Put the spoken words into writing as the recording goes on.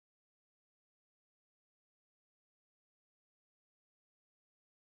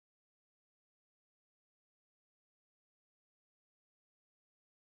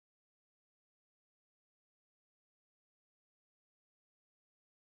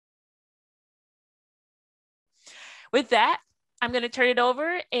with that, I'm going to turn it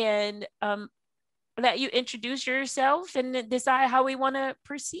over and let you introduce yourself and decide how we want to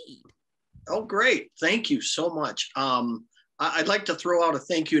proceed. Oh, great. Thank you so much. I'd like to throw out a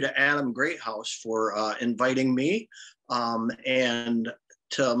thank you to Adam Greathouse for inviting me, and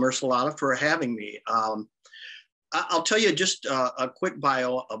to Mercelana for having me. I'll tell you just a quick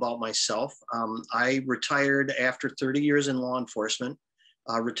bio about myself. I retired after 30 years in law enforcement,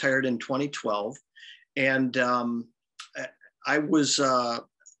 retired in 2012. And I was a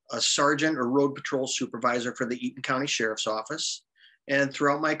sergeant or road patrol supervisor for the Eaton County Sheriff's Office. And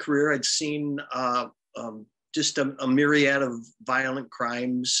throughout my career, I'd seen just a myriad of violent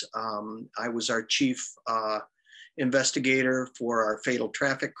crimes. I was our chief investigator for our fatal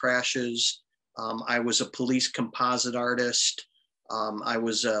traffic crashes. I was a police composite artist. I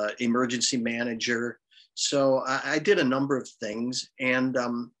was an emergency manager. So I did a number of things. And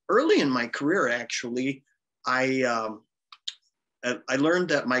early in my career, actually, I learned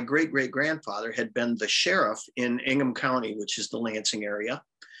that my great-great-grandfather had been the sheriff in Ingham County, which is the Lansing area,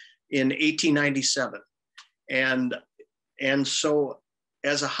 in 1897. And so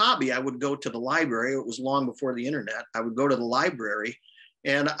as a hobby, I would go to the library. It was long before the internet. I would go to the library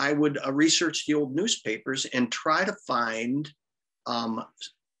and I would research the old newspapers and try to find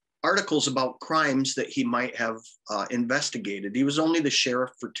articles about crimes that he might have investigated. He was only the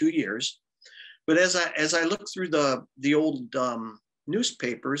sheriff for 2 years. But as I looked through the old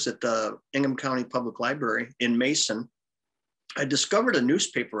newspapers at the Ingham County Public Library in Mason, I discovered a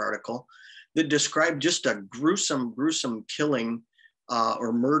newspaper article that described just a gruesome killing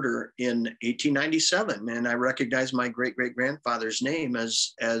or murder in 1897. And I recognized my great-great-grandfather's name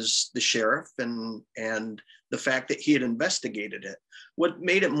as the sheriff and the fact that he had investigated it. What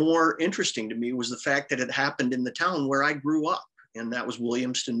made it more interesting to me was the fact that it happened in the town where I grew up, and that was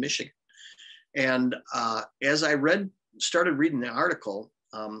Williamston, Michigan. And as I started reading the article,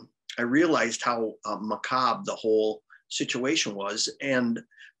 I realized how macabre the whole situation was. And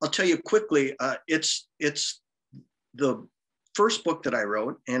I'll tell you quickly, it's the first book that I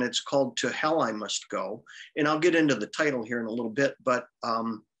wrote, and it's called To Hell I Must Go. And I'll get into the title here in a little bit, but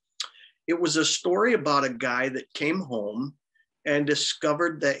it was a story about a guy that came home and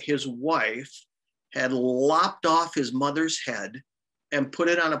discovered that his wife had lopped off his mother's head and put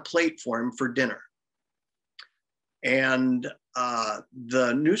it on a plate for him for dinner. And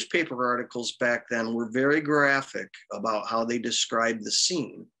the newspaper articles back then were very graphic about how they described the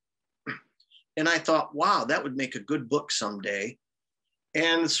scene. And I thought, wow, that would make a good book someday.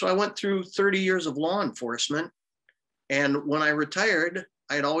 And so I went through 30 years of law enforcement. And when I retired,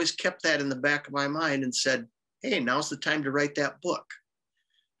 I had always kept that in the back of my mind and said, hey, now's the time to write that book.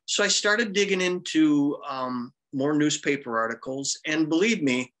 So I started digging into more newspaper articles. And believe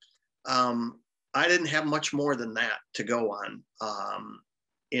me, I didn't have much more than that to go on.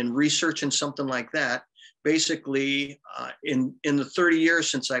 In researching something like that, basically in the 30 years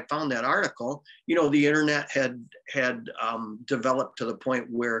since I found that article, the internet had developed to the point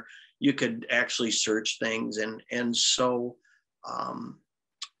where you could actually search things. And so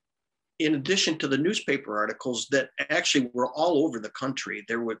in addition to the newspaper articles that actually were all over the country,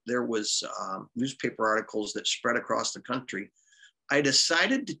 there was newspaper articles that spread across the country. I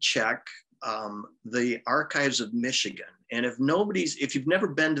decided to check the Archives of Michigan. And if you've never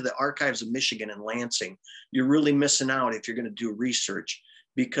been to the Archives of Michigan in Lansing, you're really missing out if you're going to do research,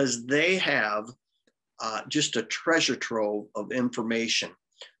 because they have just a treasure trove of information.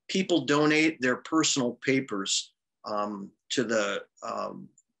 People donate their personal papers to the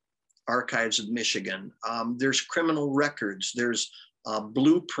Archives of Michigan. There's criminal records. There's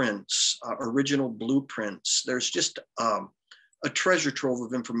blueprints, original blueprints. There's just a treasure trove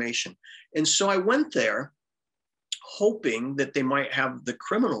of information. And so I went there hoping that they might have the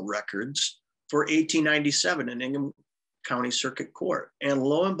criminal records for 1897 in Ingham County Circuit Court. And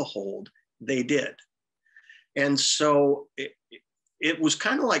lo and behold, they did. And so it was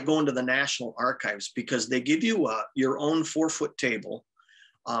kind of like going to the National Archives, because they give you your own 4-foot table,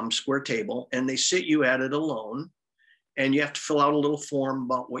 square table, and they sit you at it alone. And you have to fill out a little form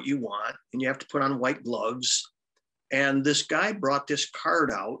about what you want, and you have to put on white gloves. And this guy brought this card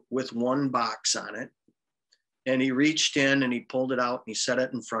out with one box on it. And he reached in and he pulled it out and he set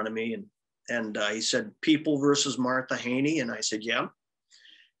it in front of me. And he said, People versus Martha Haney. And I said, yeah.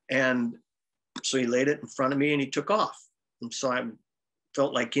 And so he laid it in front of me and he took off. And so I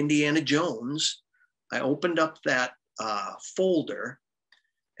felt like Indiana Jones. I opened up that folder.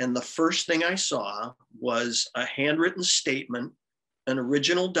 And the first thing I saw was a handwritten statement, an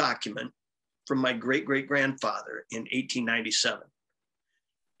original document from my great-great-grandfather in 1897.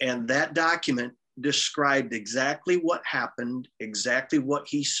 And that document described exactly what happened, exactly what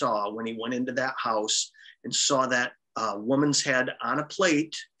he saw when he went into that house and saw that woman's head on a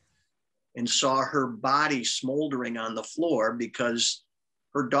plate and saw her body smoldering on the floor because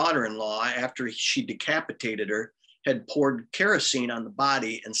her daughter-in-law, after she decapitated her, had poured kerosene on the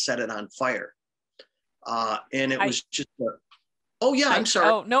body and set it on fire. And it was just, oh yeah, I'm sorry.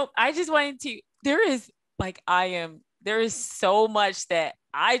 Oh, no, I just wanted to, there is so much that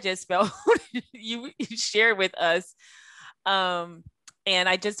I just felt you shared with us. And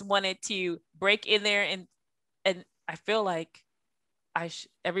I just wanted to break in there and I feel like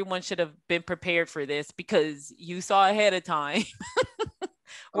everyone should have been prepared for this because you saw ahead of time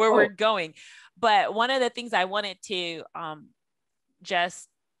where we're going. But one of the things I wanted to just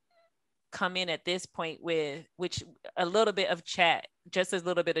come in at this point with, which a little bit of chat, just as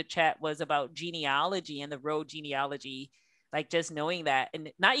little bit of chat was about genealogy and the road genealogy, like just knowing that,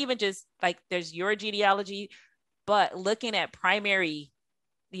 and not even just like there's your genealogy, but looking at primary,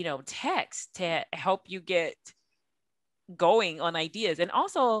 text to help you get going on ideas. And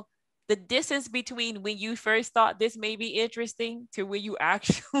also the distance between when you first thought this may be interesting to when you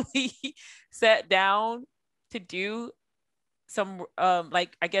actually sat down to do some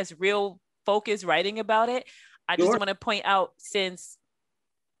like I guess real focus writing about it. I just want to point out, since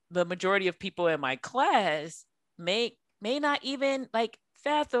the majority of people in my class may not even like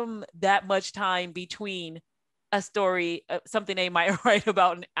fathom that much time between a story, something they might write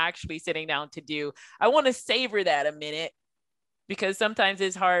about, and actually sitting down to do. I want to savor that a minute, because sometimes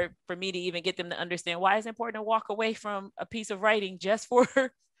it's hard for me to even get them to understand why it's important to walk away from a piece of writing just for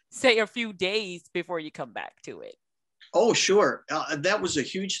say a few days before you come back to it. Oh, sure. That was a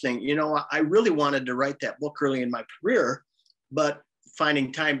huge thing. I really wanted to write that book early in my career, but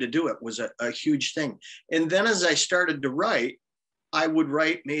finding time to do it was a huge thing. And then as I started to write, I would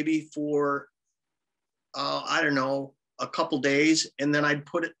write maybe for, I don't know, a couple days, and then I'd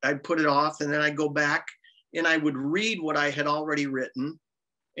put it off, and then I'd go back and I would read what I had already written,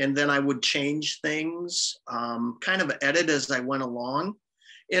 and then I would change things, kind of edit as I went along.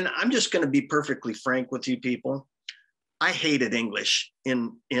 And I'm just going to be perfectly frank with you people. I hated English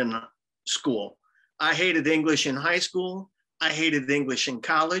in school. I hated English in high school. I hated English in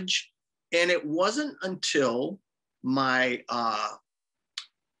college. And it wasn't until my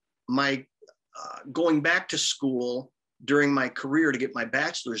going back to school during my career to get my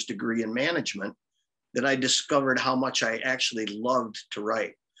bachelor's degree in management that I discovered how much I actually loved to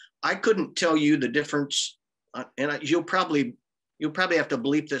write. I couldn't tell you the difference, and you'll probably have to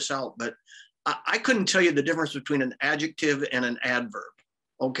bleep this out, but I couldn't tell you the difference between an adjective and an adverb,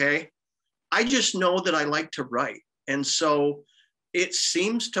 okay? I just know that I like to write. And so it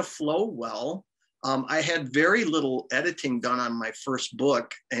seems to flow well. I had very little editing done on my first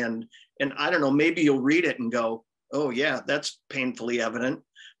book. And I don't know, maybe you'll read it and go, oh yeah, that's painfully evident.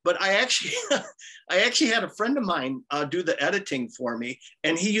 But I actually had a friend of mine do the editing for me.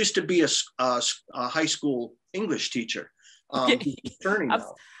 And he used to be a high school English teacher. He's attorney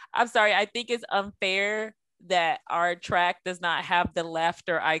now. I'm sorry. I think it's unfair that our track does not have the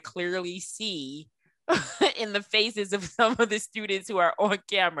laughter I clearly see in the faces of some of the students who are on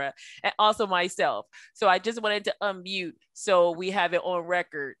camera, and also myself. So I just wanted to unmute so we have it on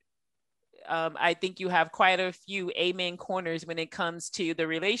record. I think you have quite a few amen corners when it comes to the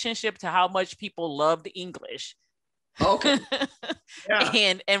relationship to how much people loved English. Okay.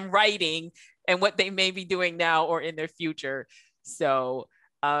 Yeah. and writing, and what they may be doing now or in their future. So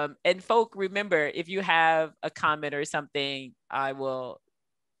and folk, remember, if you have a comment or something, I will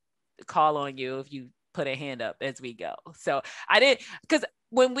call on you if you put a hand up as we go. So I did, because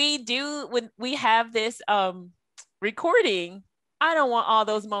when we have this recording, I don't want all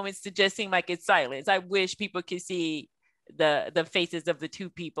those moments to just seem like it's silence. I wish people could see the faces of the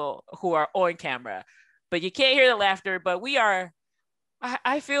two people who are on camera, but you can't hear the laughter. But we are,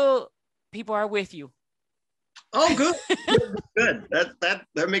 I feel people are with you. Oh, good. Good.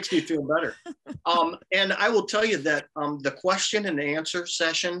 That makes me feel better. And I will tell you that the question and answer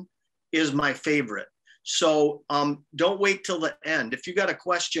session is my favorite. So don't wait till the end. If you got a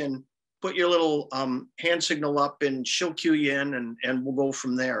question, put your little hand signal up and she'll cue you in, and we'll go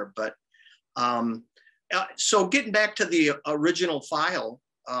from there. But so getting back to the original file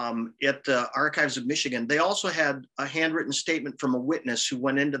at the Archives of Michigan, they also had a handwritten statement from a witness who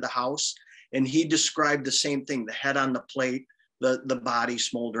went into the house, and he described the same thing: the head on the plate, the body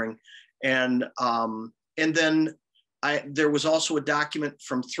smoldering, and then there was also a document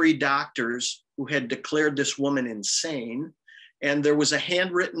from 3 doctors who had declared this woman insane, and there was a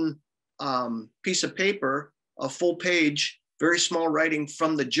handwritten piece of paper, a full page, very small writing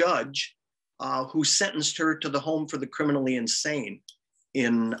from the judge, who sentenced her to the home for the criminally insane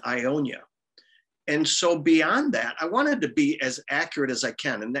in Ionia. And so beyond that, I wanted to be as accurate as I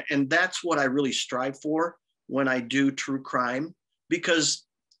can. And that's what I really strive for when I do true crime, because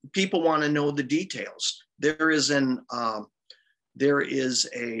people want to know the details. There is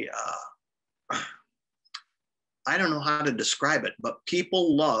I don't know how to describe it, but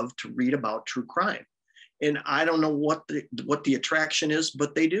people love to read about true crime. And I don't know what the attraction is,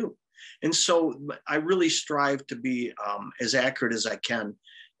 but they do. And so I really strive to be as accurate as I can.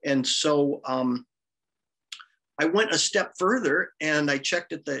 And so I went a step further and I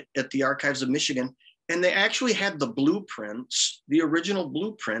checked at the Archives of Michigan, and they actually had the blueprints, the original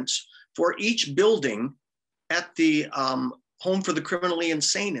blueprints for each building at the home for the criminally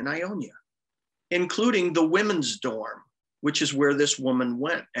insane in Ionia, including the women's dorm, which is where this woman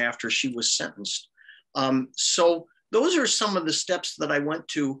went after she was sentenced. So those are some of the steps that I went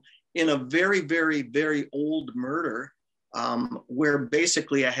to in a very, very, very old murder, where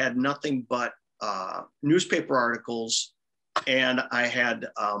basically I had nothing but newspaper articles, and I had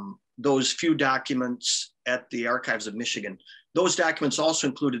those few documents at the Archives of Michigan. Those documents also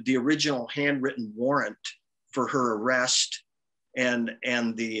included the original handwritten warrant for her arrest, and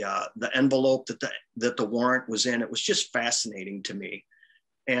the envelope that the warrant was in. It was just fascinating to me.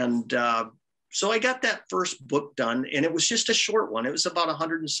 And so I got that first book done, and it was just a short one. It was about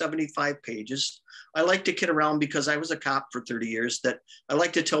 175 pages. I like to kid around, because I was a cop for 30 years, that I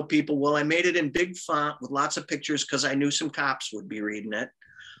like to tell people, well, I made it in big font with lots of pictures because I knew some cops would be reading it.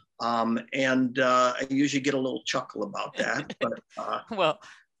 And I usually get a little chuckle about that. But well,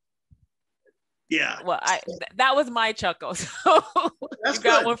 yeah. Well, that was my chuckle. So That's you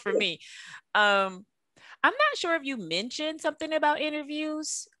got good. one for me. I'm not sure if you mentioned something about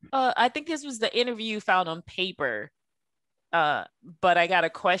interviews. I think this was the interview found on paper. But I got a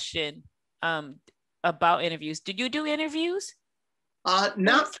question about interviews. Did you do interviews?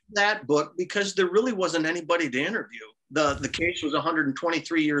 Not for that book, because there really wasn't anybody to interview. The case was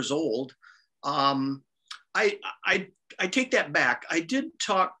 123 years old. I take that back. I did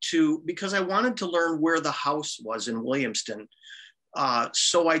talk to, because I wanted to learn where the house was in Williamston.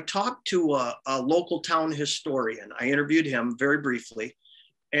 So I talked to a local town historian. I interviewed him very briefly,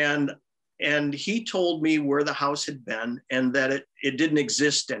 and he told me where the house had been and that it didn't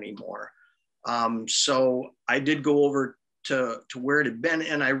exist anymore. So I did go over to where it had been,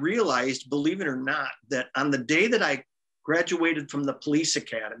 and I realized, believe it or not, that on the day that I graduated from the police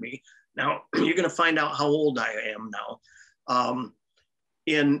academy, now you're going to find out how old I am now,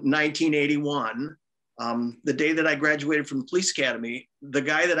 in 1981, the day that I graduated from the police academy, the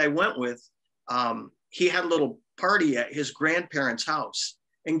guy that I went with, he had a little party at his grandparents' house.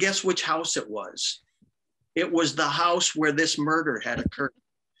 And guess which house it was? It was the house where this murder had occurred.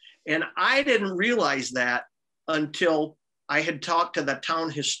 And I didn't realize that until I had talked to the town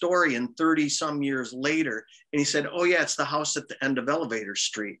historian 30 some years later. And he said, oh yeah, it's the house at the end of Elevator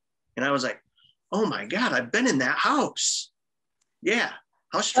Street. And I was like, oh my God, I've been in that house. Yeah,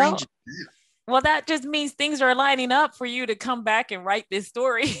 how strange. Well, that just means things are lining up for you to come back and write this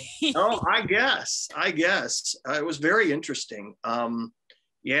story. Oh, I guess. It was very interesting.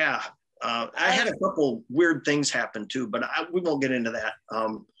 Yeah, I had a couple weird things happen too, but we won't get into that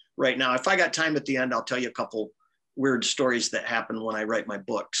right now. If I got time at the end, I'll tell you a couple weird stories that happen when I write my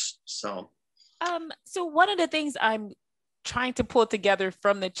books. So one of the things I'm trying to pull together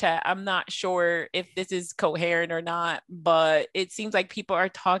from the chat, I'm not sure if this is coherent or not, but it seems like people are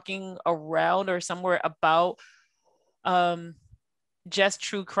talking around or somewhere about just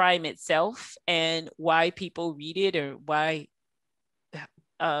true crime itself and why people read it, or why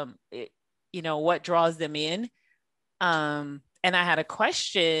what draws them in. And I had a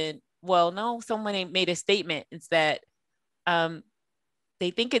question. Well, no, someone made a statement. It's that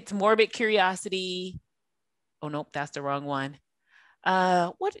they think it's morbid curiosity. Oh, nope, that's the wrong one.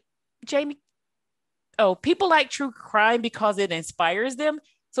 What, Jamie? Oh, people like true crime because it inspires them.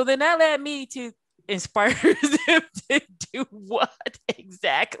 So then that led me to inspire them to do what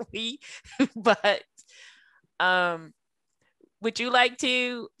exactly? But would you like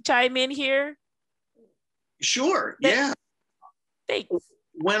to chime in here? Sure. Yeah. Thanks.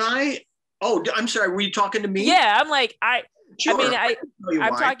 I'm sorry, were you talking to me? Yeah, I'm like, Sure.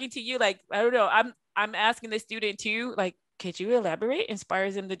 I'm talking to you, like, I don't know. I'm asking the student too, like, could you elaborate?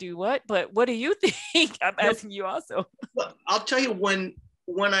 Inspires them to do what? But what do you think? I'm asking you also. Well, I'll tell you, when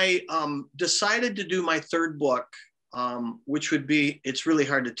I decided to do my third book, which would be, it's really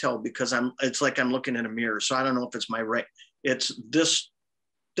hard to tell because it's like I'm looking in a mirror. So I don't know if it's my right. It's this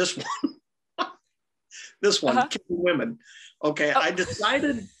one, this one, Killing Women. Okay. Oh. I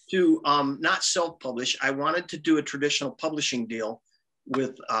decided to not self-publish. I wanted to do a traditional publishing deal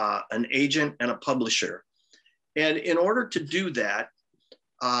with an agent and a publisher. And in order to do that,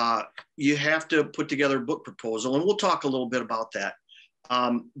 you have to put together a book proposal, and we'll talk a little bit about that.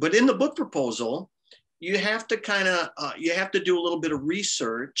 But in the book proposal, you have to you have to do a little bit of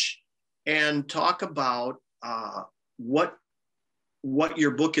research and talk about what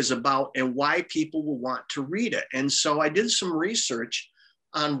your book is about and why people will want to read it. And so I did some research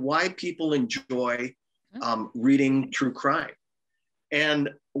on why people enjoy reading true crime. And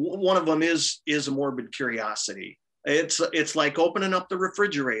one of them is a morbid curiosity. It's like opening up the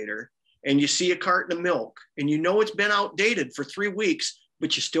refrigerator and you see a carton of milk and you know it's been outdated for 3 weeks,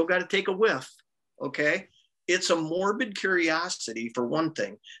 but you still got to take a whiff. Okay. It's a morbid curiosity for one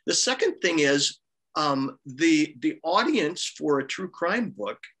thing. The second thing is the audience for a true crime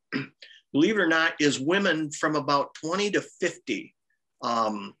book, believe it or not, is women from about 20 to 50.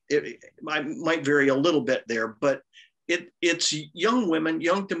 It might vary a little bit there, but it's young women,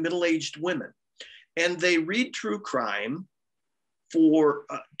 young to middle-aged women. And they read true crime for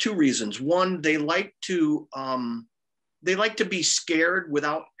 2 reasons. One, they like to be scared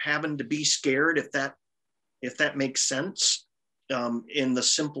without having to be scared, if that makes sense, in the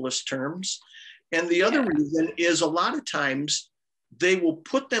simplest terms. And the other reason is a lot of times they will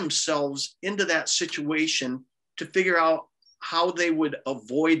put themselves into that situation to figure out how they would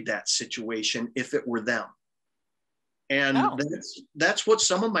avoid that situation if it were them. And that's what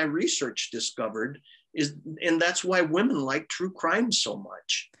some of my research discovered and that's why women like true crime so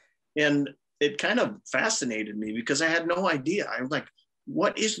much. And it kind of fascinated me because I had no idea. I was like,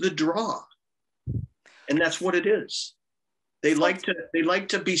 what is the draw? And that's what it is. They like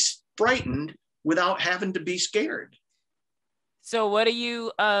to be frightened without having to be scared. So what do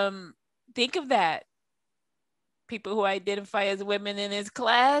you think of that? People who identify as women in his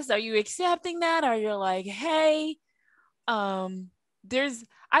class, are you accepting that? Or you're like, hey,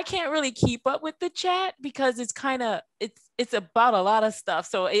 I can't really keep up with the chat because it's about a lot of stuff.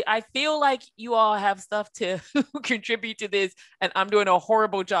 So I feel like you all have stuff to contribute to this, and I'm doing a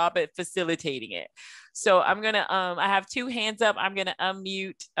horrible job at facilitating it. So I'm gonna I have 2 hands up. I'm gonna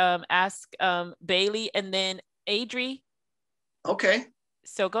unmute, ask Bailey and then Adri. Okay.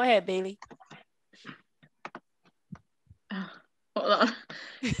 So go ahead, Bailey. Hold on.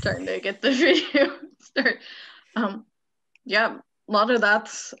 Trying to get the video started. Yeah, a lot of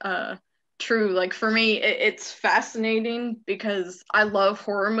that's true. Like for me, it's fascinating because I love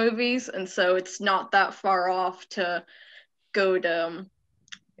horror movies, and so it's not that far off to go to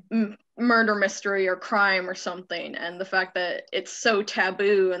murder mystery or crime or something. And the fact that it's so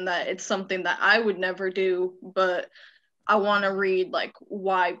taboo and that it's something that I would never do, but I want to read like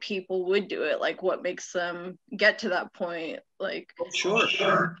why people would do it, like what makes them get to that point, like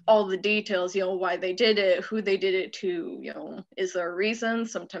sure, all the details, why they did it, who they did it to, is there a reason?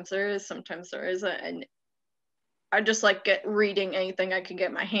 Sometimes there is, sometimes there isn't. And I just like reading anything I can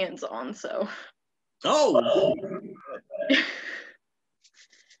get my hands on. So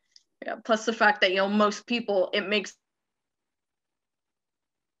yeah, plus the fact that most people, it makes.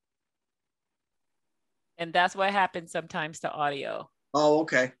 And that's what happens sometimes to audio. Oh,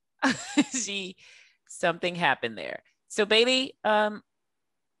 okay. Something happened there. So Bailey,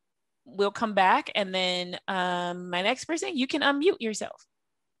 we'll come back, and then my next person, you can unmute yourself.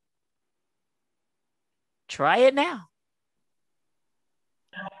 Try it now.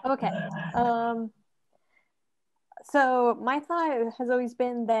 Okay. So my thought has always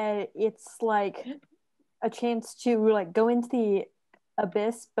been that it's like a chance to like go into the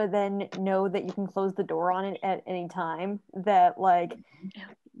abyss, but then know that you can close the door on it at any time. That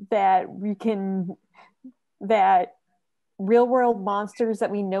that real world monsters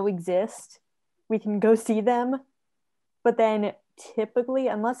that we know exist, we can go see them, but then typically,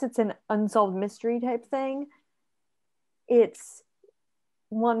 unless it's an unsolved mystery type thing, it's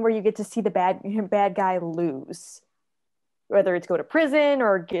one where you get to see the bad guy lose, whether it's go to prison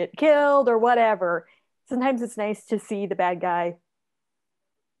or get killed or whatever. Sometimes it's nice to see the bad guy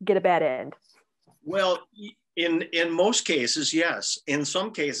get a bad end. Well, in most cases, yes. In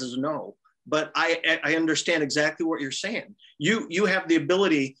some cases, no. But I understand exactly what you're saying. You have the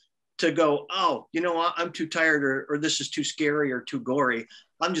ability to go, oh, I'm too tired, or this is too scary or too gory.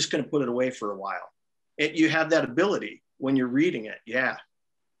 I'm just going to put it away for a while. You have that ability when you're reading it. Yeah.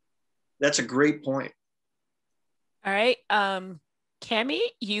 That's a great point. All right. Cami,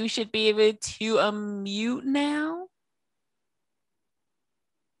 you should be able to unmute now.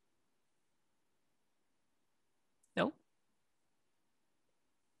 No.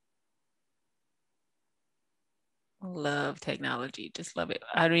 Love technology. Just love it.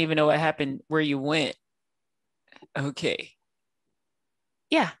 I don't even know what happened where you went. Okay.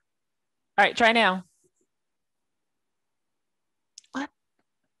 Yeah. All right, try now. What?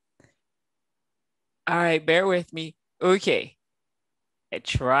 All right, bear with me. Okay.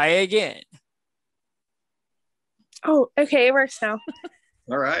 Try again. Oh, okay, it works now.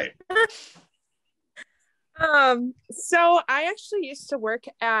 All right. So I actually used to work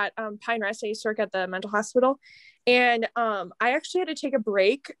at Pine Rest. I used to work at the mental hospital, and I actually had to take a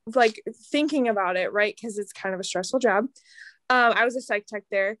break, like thinking about it, right? Because it's kind of a stressful job. I was a psych tech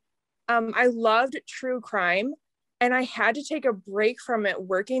there. I loved true crime, and I had to take a break from it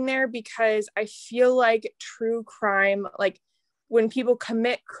working there because I feel like true crime, like when people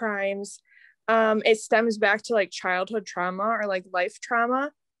commit crimes, it stems back to like childhood trauma or like life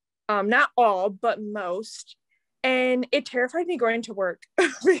trauma. Not all, but most. And it terrified me going to work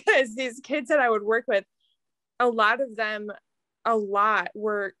because these kids that I would work with, a lot of them, a lot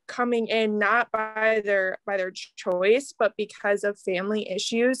were coming in not by their choice, but because of family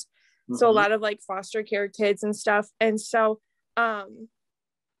issues. Mm-hmm. So a lot of like foster care kids and stuff. And so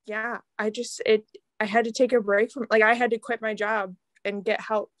yeah, I had to take a break from, like, I had to quit my job and get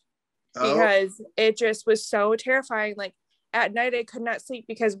help because it just was so terrifying. Like, at night I could not sleep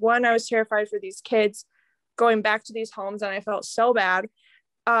because, one, I was terrified for these kids going back to these homes and I felt so bad,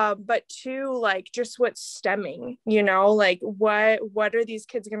 but two, like, just what's stemming, like what are these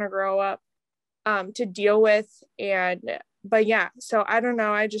kids going to grow up to deal with. But yeah, so I don't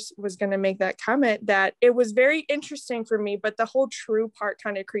know, I just was going to make that comment that it was very interesting for me, but the whole true part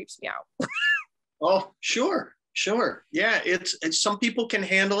kind of creeps me out. Oh, sure. Yeah, it's some people can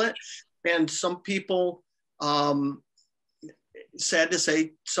handle it, and some people, sad to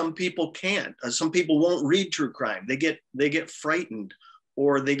say, some people can't. Some people won't read true crime. They get frightened,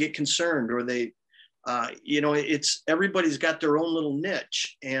 or they get concerned, or they, it's, everybody's got their own little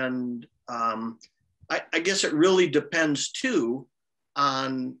niche, and I guess it really depends too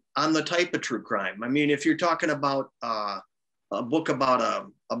on the type of true crime. I mean, if you're talking about a book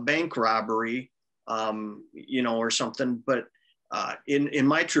about a bank robbery, or something, but in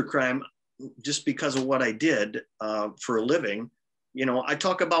my true crime, just because of what I did for a living, I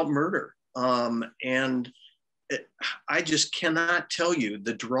talk about murder, and I just cannot tell you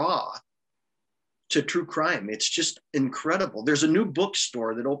the draw to true crime. It's just incredible. There's a new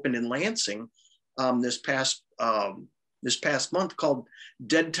bookstore that opened in Lansing this past month called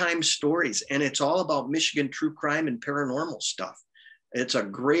Dead Time Stories, and it's all about Michigan true crime and paranormal stuff. It's a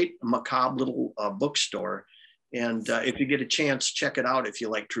great macabre little bookstore, and if you get a chance, check it out if you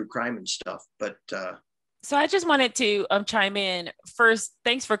like true crime and stuff. But so I just wanted to chime in first.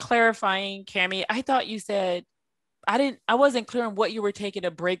 Thanks for clarifying, Cami. I thought you said I wasn't clear on what you were taking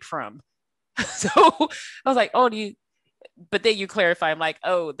a break from. So I was like, oh, but then you clarify. I'm like,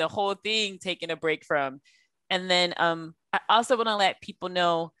 oh, the whole thing taking a break from. And then I also want to let people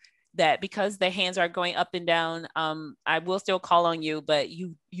know that because the hands are going up and down, I will still call on you, but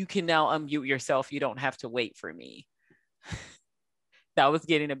you can now unmute yourself. You don't have to wait for me. That was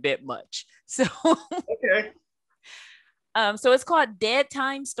getting a bit much. So okay. So it's called Dead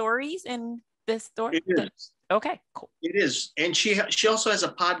Time Stories in this story. It is. Okay, cool. It is. And she also has a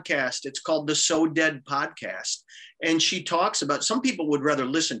podcast. It's called the So Dead Podcast. And she talks about, some people would rather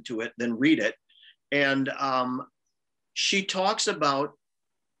listen to it than read it. And she talks about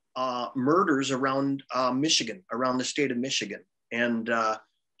murders around Michigan, around the state of Michigan. And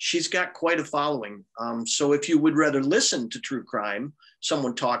she's got quite a following. So if you would rather listen to true crime,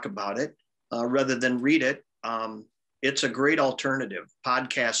 someone talk about it, rather than read it, it's a great alternative.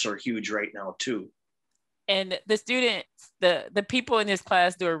 Podcasts are huge right now too. And the students, the people in this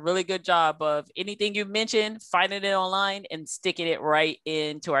class do a really good job of anything you mentioned, finding it online and sticking it right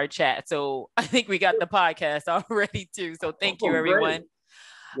into our chat. So I think we got the podcast already too. So thank you, everyone.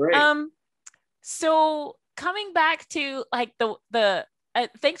 Great. So coming back to like the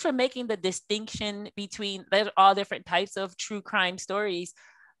thanks for making the distinction between all different types of true crime stories,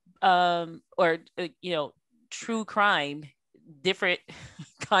 or true crime, different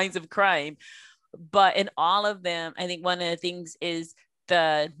kinds of crime. But in all of them, I think one of the things is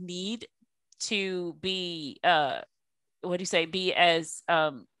the need to be, be as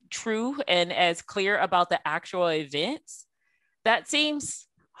true and as clear about the actual events. That seems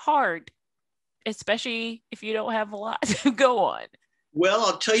hard, especially if you don't have a lot to go on. Well,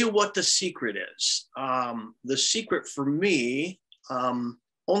 I'll tell you what the secret is. The secret for me,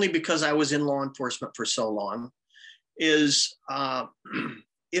 only because I was in law enforcement for so long, is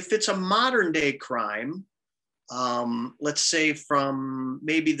if it's a modern day crime, let's say from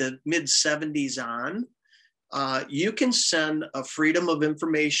maybe the mid 70s on, you can send a Freedom of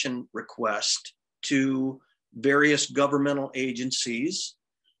Information request to various governmental agencies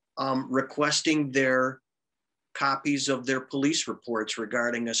requesting their copies of their police reports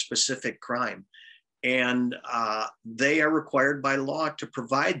regarding a specific crime. And they are required by law to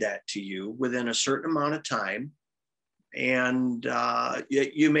provide that to you within a certain amount of time. And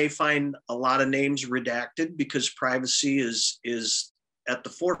you may find a lot of names redacted because privacy is at the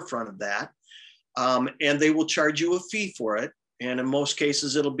forefront of that. And they will charge you a fee for it. And in most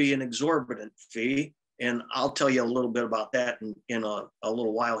cases, it'll be an exorbitant fee. And I'll tell you a little bit about that in a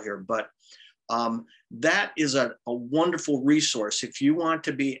little while here. But that is a wonderful resource. If you want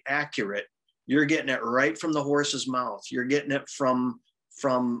to be accurate, you're getting it right from the horse's mouth. You're getting it from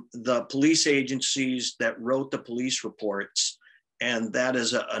the police agencies that wrote the police reports. And that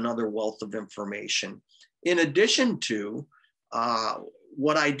is another wealth of information. In addition to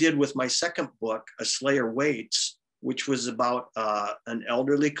what I did with my second book, A Slayer Waits, which was about an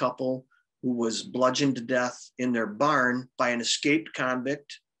elderly couple who was bludgeoned to death in their barn by an escaped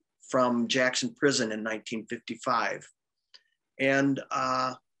convict from Jackson Prison in 1955. And,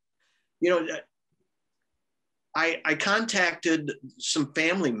 I contacted some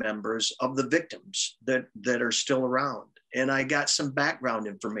family members of the victims that are still around, and I got some background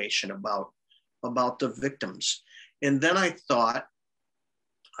information about the victims. And then I thought,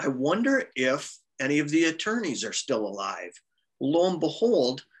 I wonder if any of the attorneys are still alive. Lo and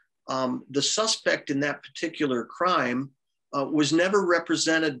behold, the suspect in that particular crime was never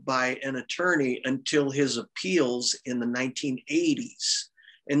represented by an attorney until his appeals in the 1980s.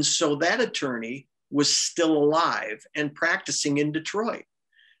 And so that attorney was still alive and practicing in Detroit.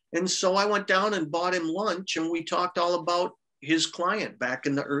 And so I went down and bought him lunch, and we talked all about his client back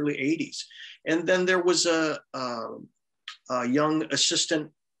in the early 80s. And then there was a young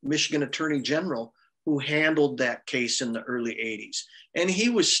assistant Michigan Attorney General who handled that case in the early 80s. And he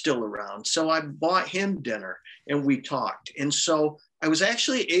was still around. So I bought him dinner and we talked. And so I was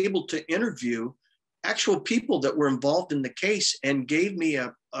actually able to interview actual people that were involved in the case and gave me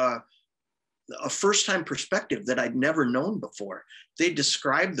a first-time perspective that I'd never known before. They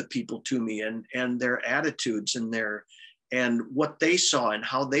described the people to me and their attitudes and what they saw and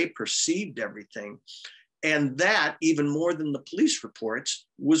how they perceived everything. And that, even more than the police reports,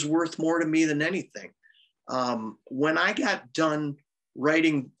 was worth more to me than anything. When I got done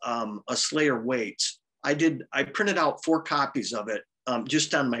writing A Slayer Waits, I printed out 4 copies of it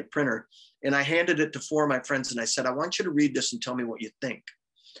just on my printer, and I handed it to 4 of my friends, and I said, I want you to read this and tell me what you think.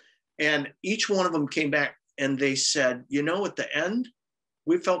 And each one of them came back and they said, at the end,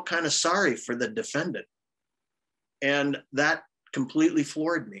 we felt kind of sorry for the defendant. And that completely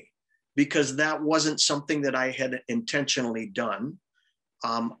floored me, because that wasn't something that I had intentionally done.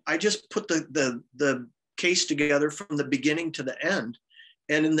 I just put the case together from the beginning to the end.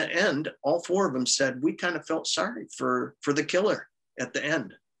 And in the end, all 4 of them said, we kind of felt sorry for the killer at the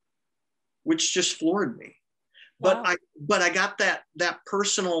end, which just floored me. Wow. But I got that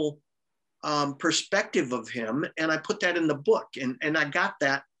personal perspective of him, and I put that in the book. And I got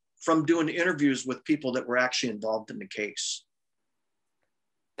that from doing interviews with people that were actually involved in the case.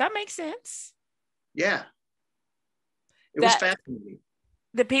 That makes sense. Yeah. It was fascinating.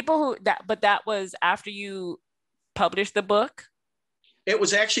 The people but that was after you published the book? It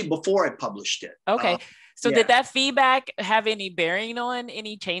was actually before I published it. Okay. So yeah. Did that feedback have any bearing on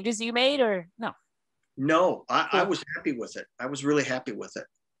any changes you made, or no? No, I was happy with it. I was really happy with it.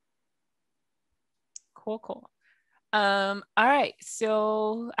 Cool. All right.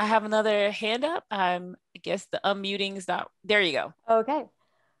 So I have another hand up. I guess the unmuting's not, there you go. Okay.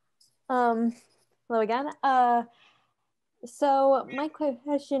 Hello again. So my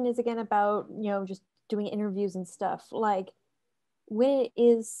question is again about, just doing interviews and stuff. Like, when it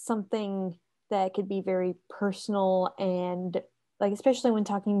is something that could be very personal and like, especially when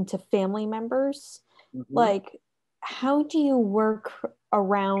talking to family members, like, how do you work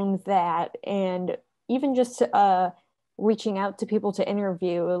around that? And even just reaching out to people to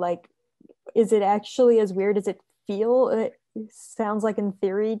interview, like, is it actually as weird as it feels? It sounds like, in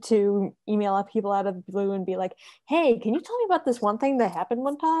theory, to email up people out of the blue and be like, hey, can you tell me about this one thing that happened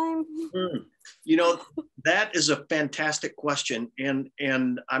one time? That is a fantastic question.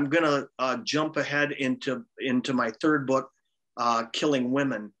 And I'm going to jump ahead into my third book, Killing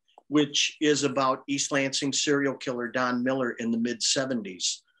Women, which is about East Lansing serial killer Don Miller in the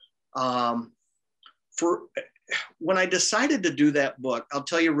mid-70s. When I decided to do that book, I'll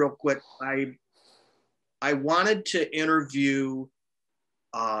tell you real quick, I wanted to interview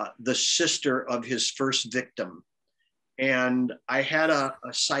the sister of his first victim. And I had a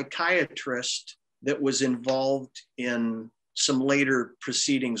psychiatrist that was involved in some later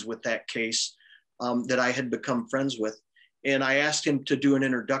proceedings with that case that I had become friends with. And I asked him to do an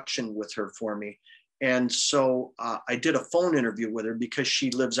introduction with her for me. And so I did a phone interview with her because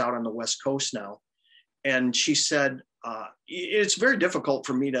she lives out on the West Coast now. And she said, it's very difficult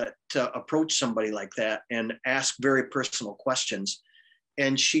for me to approach somebody like that and ask very personal questions.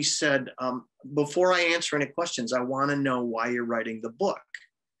 And she said, before I answer any questions, I want to know why you're writing the book.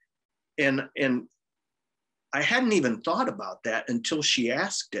 And I hadn't even thought about that until she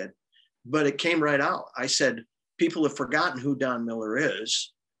asked it, but it came right out. I said, people have forgotten who Don Miller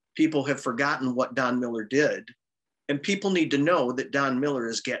is. People have forgotten what Don Miller did. And people need to know that Don Miller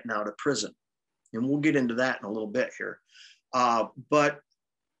is getting out of prison. And we'll get into that in a little bit here. But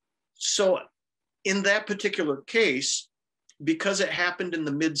so in that particular case, because it happened in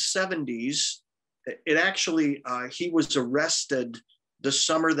the mid 70s, it actually, he was arrested the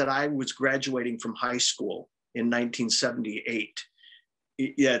summer that I was graduating from high school in 1978.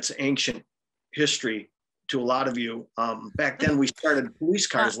 Yeah, it's ancient history to a lot of you. Back then we started police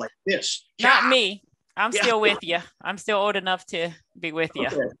cars like this. Not me. I'm still with you. I'm still old enough to be with you.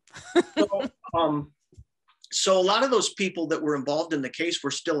 Okay. So a lot of those people that were involved in the case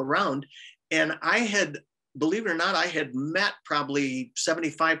were still around. And I had, believe it or not, I had met probably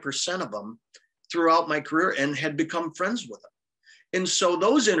 75% of them throughout my career and had become friends with them. And so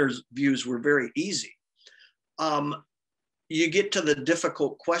those interviews were very easy. You get to the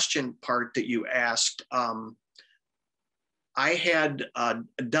difficult question part that you asked. I had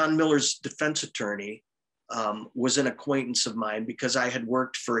Don Miller's defense attorney was an acquaintance of mine because I had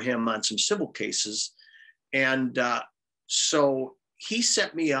worked for him on some civil cases. And so he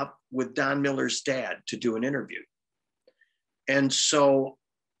set me up with Don Miller's dad to do an interview. And so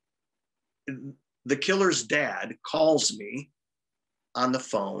the killer's dad calls me on the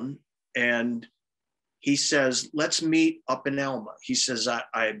phone and he says, let's meet up in Alma. He says,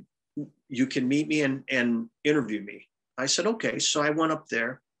 you can meet me and interview me. I said, okay. So I went up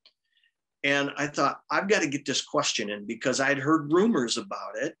there and I thought, I've got to get this question in because I'd heard rumors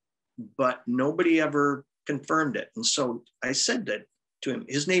about it, but nobody ever confirmed it. And so I said that to him.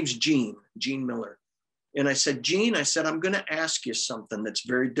 His name's Gene Miller. And I said, Gene, I said, I'm going to ask you something that's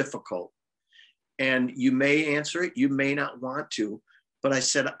very difficult. And you may answer it, you may not want to, but I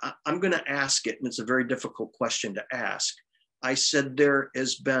said, I'm going to ask it. And it's a very difficult question to ask. I said, there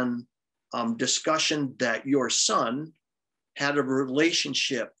has been discussion that your son had a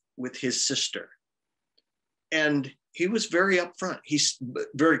relationship with his sister. And he was very upfront. He's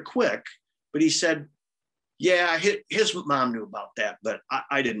very quick, but he said, yeah, his mom knew about that, but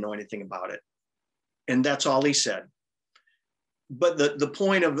I didn't know anything about it. And that's all he said. But the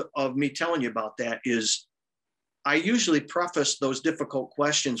point of me telling you about that is I usually preface those difficult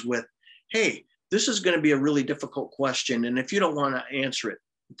questions with, hey, this is going to be a really difficult question. And if you don't want to answer it,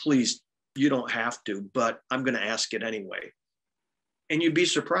 please, you don't have to, but I'm going to ask it anyway. And you'd be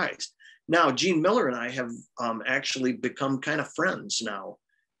surprised. Now, Gene Miller and I have actually become kind of friends now.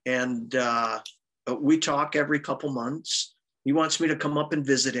 And we talk every couple months. He wants me to come up and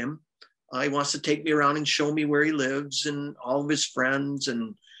visit him. He wants to take me around and show me where he lives and all of his friends.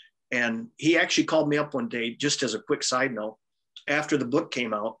 And he actually called me up one day, just as a quick side note, after the book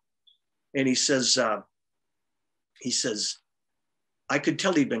came out. And he says, I could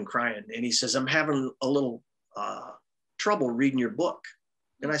tell he'd been crying. And he says, I'm having a little trouble reading your book.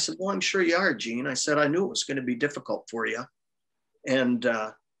 And I said, well, I'm sure you are, Gene. I said, I knew it was going to be difficult for you. And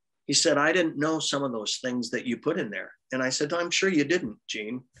he said, I didn't know some of those things that you put in there. And I said, I'm sure you didn't,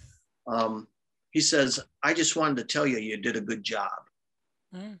 Gene. He says, I just wanted to tell you, you did a good job.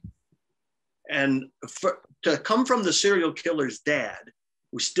 Mm. And to come from the serial killer's dad,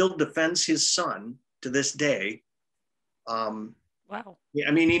 who still defends his son to this day. Wow.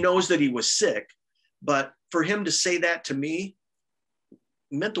 I mean, he knows that he was sick, but for him to say that to me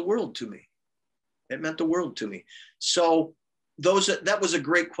meant the world to me. It meant the world to me. So that was a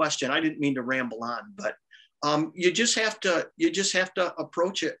great question. I didn't mean to ramble on, but you just have to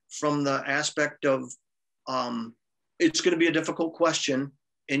approach it from the aspect of it's going to be a difficult question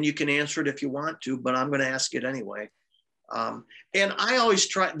and you can answer it if you want to, but I'm going to ask it anyway. And I always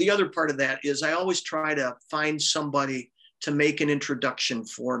try, the other part of that is I always try to find somebody to make an introduction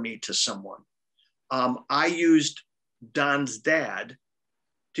for me to someone. I used Don's dad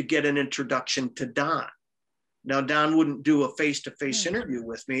to get an introduction to Don. Now, Don wouldn't do a face-to-face interview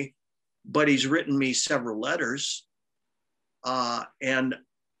with me, but he's written me several letters. And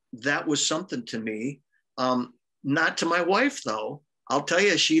that was something to me. Not to my wife, though. I'll tell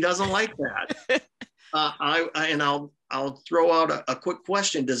you, she doesn't like that. I'll throw out a quick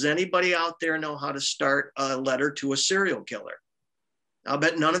question. Does anybody out there know how to start a letter to a serial killer? I'll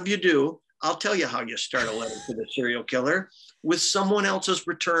bet none of you do. I'll tell you how you start a letter to the serial killer, with someone else's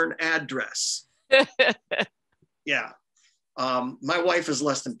return address. Yeah. My wife is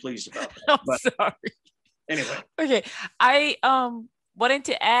less than pleased about that. I'm sorry. Anyway. Okay. I wanted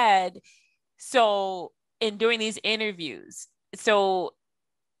to add, so in doing these interviews, so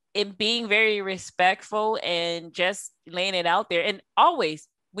in being very respectful and just laying it out there, and always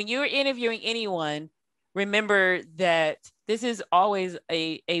when you're interviewing anyone, remember that this is always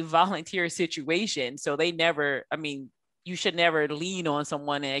a volunteer situation. So they never, I mean, you should never lean on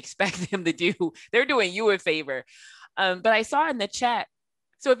someone and expect them to do, they're doing you a favor. But I saw in the chat,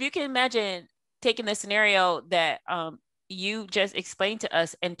 so if you can imagine taking the scenario that you just explained to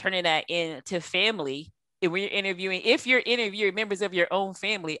us and turning that into family, and when you're interviewing, if you're interviewing members of your own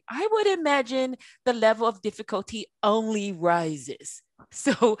family, I would imagine the level of difficulty only rises.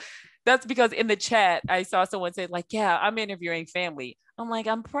 So that's because in the chat, I saw someone say like, yeah, I'm interviewing family. I'm like,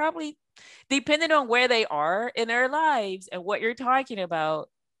 I'm probably, depending on where they are in their lives and what you're talking about,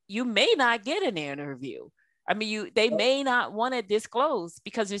 you may not get an interview. I mean, they may not want to disclose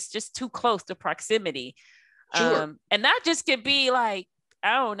because it's just too close to proximity. Sure. And that just could be like,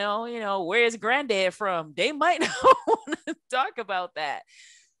 I don't know, where's granddad from? They might not want to talk about that.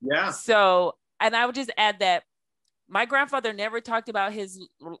 Yeah. So, and I would just add that my grandfather never talked about his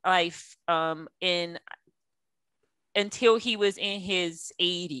life until he was in his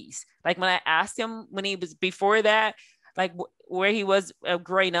 80s. Like when I asked him when he was before that, like where he was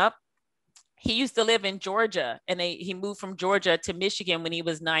growing up, he used to live in Georgia, and he moved from Georgia to Michigan when he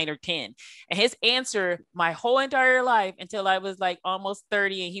was 9 or 10. And his answer my whole entire life until I was like almost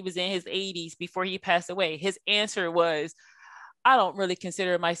 30 and he was in his 80s before he passed away, his answer was, I don't really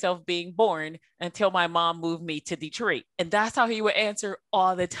consider myself being born until my mom moved me to Detroit. And that's how he would answer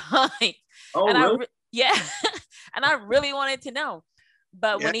all the time. Oh, and really? Yeah. And I really wanted to know.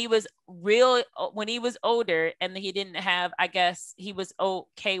 But when he was older and he didn't have, I guess he was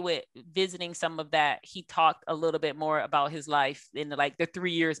okay with visiting some of that, he talked a little bit more about his life in the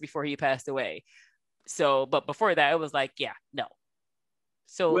 3 years before he passed away. So, but before that, it was like, yeah, no.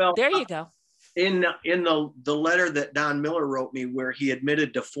 So well, there you go. In the letter that Don Miller wrote me, where he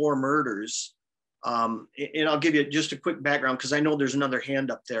admitted to 4 murders, and I'll give you just a quick background because I know there's another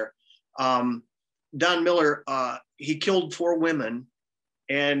hand up there. Don Miller, he killed 4 women.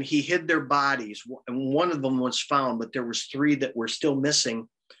 And he hid their bodies. And one of them was found, but there was 3 that were still missing.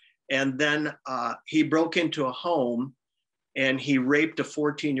 And then he broke into a home and he raped a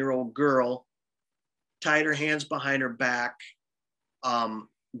 14-year-old girl, tied her hands behind her back,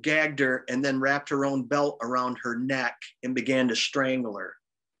 gagged her, and then wrapped her own belt around her neck and began to strangle her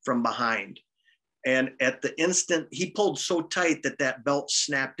from behind. And at the instant, he pulled so tight that belt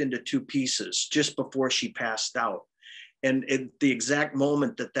snapped into 2 pieces just before she passed out. And at the exact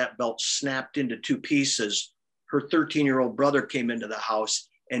moment that belt snapped into 2 pieces, her 13-year-old brother came into the house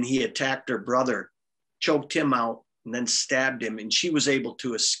and he attacked her brother, choked him out, and then stabbed him. And she was able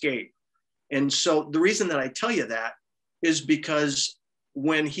to escape. And so the reason that I tell you that is because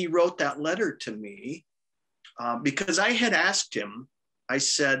when he wrote that letter to me, because I had asked him, I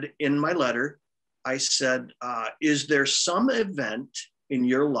said in my letter, I said, is there some event in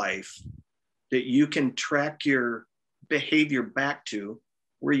your life that you can track your behavior back to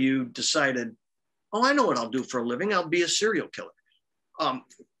where you decided, oh, I know what I'll do for a living. I'll be a serial killer.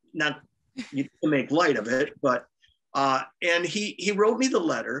 Not to make light of it, but and he wrote me the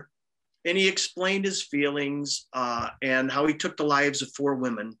letter and he explained his feelings and how he took the lives of 4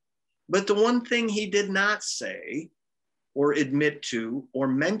 women. But the one thing he did not say or admit to or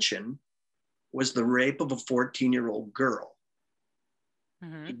mention was the rape of a 14-year-old girl.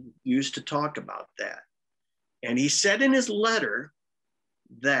 Mm-hmm. He used to talk about that. And he said in his letter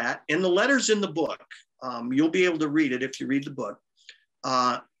that, and the letter's in the book, you'll be able to read it if you read the book.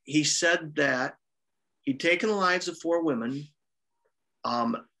 He said that he'd taken the lives of 4 women,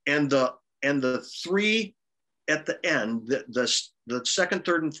 and the 3 at the end, the second,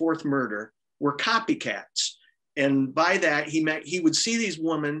 third, and fourth murder were copycats. And by that, he meant he would see these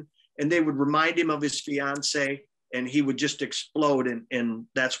women and they would remind him of his fiance, and he would just explode, and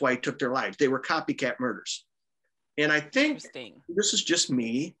that's why he took their lives. They were copycat murders. And I think this is just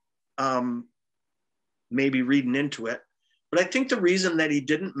me, maybe reading into it, but I think the reason that he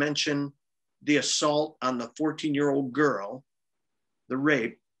didn't mention the assault on the 14-year-old girl, the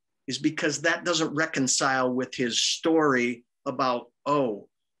rape, is because that doesn't reconcile with his story about, oh,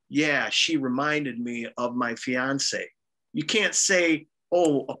 yeah, she reminded me of my fiance. You can't say,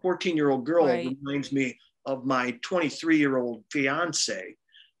 oh, a 14-year-old girl reminds me of my 23-year-old fiance.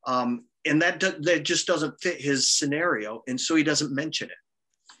 And that just doesn't fit his scenario. And so he doesn't mention it.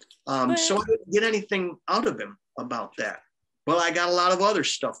 So I didn't get anything out of him about that. Well, I got a lot of other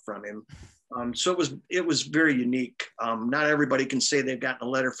stuff from him. So it was very unique. Not everybody can say they've gotten a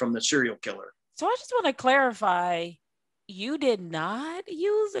letter from the serial killer. So I just want to clarify, you did not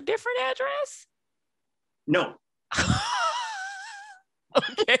use a different address? No.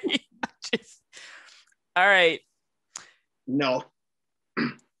 Okay. All right. No.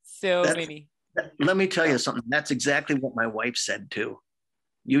 Many. Let me tell you something. That's exactly what my wife said too.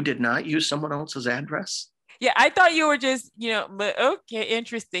 You did not use someone else's address? Yeah, I thought you were just, but okay,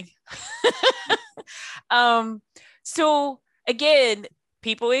 interesting. So again,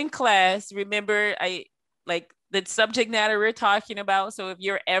 people in class, remember the subject matter we're talking about. So if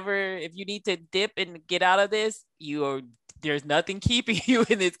you need to dip and get out of this, there's nothing keeping you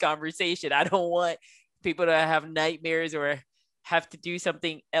in this conversation. I don't want people to have nightmares or have to do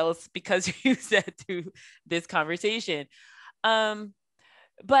something else because you said to this conversation.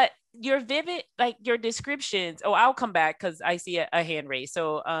 But your vivid, your descriptions. Oh, I'll come back because I see a hand raised.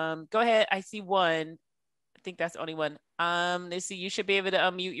 So go ahead. I see one. I think that's the only one. Let's see. You should be able to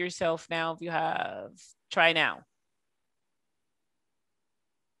unmute yourself now if you have. Try now.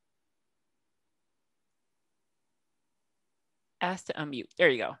 Ask to unmute. There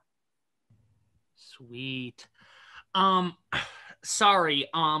you go. Sweet. Sorry,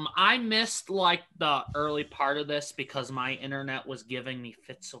 I missed the early part of this because my internet was giving me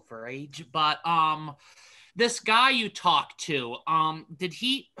fits of rage. But this guy you talked to, I'm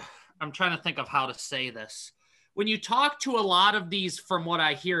trying to think of how to say this. When you talk to a lot of these, from what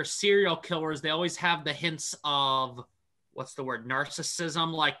I hear, serial killers, they always have the hints of, what's the word,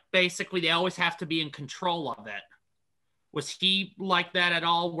 narcissism. Basically, they always have to be in control of it. Was he like that at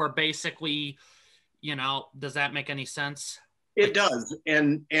all? Where basically, does that make any sense? It does.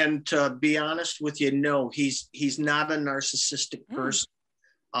 And to be honest with you, no, he's not a narcissistic person.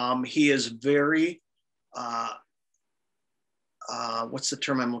 He is very, what's the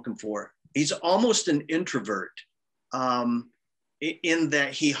term I'm looking for? He's almost an introvert, in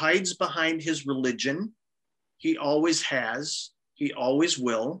that he hides behind his religion. He always has, he always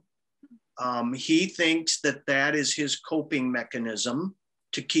will. He thinks that is his coping mechanism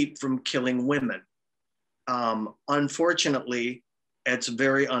to keep from killing women. Unfortunately, it's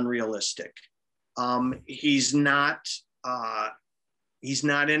very unrealistic. He's not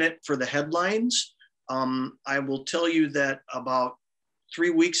in it for the headlines. I will tell you that about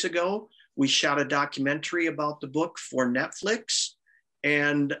 3 weeks ago, we shot a documentary about the book for Netflix,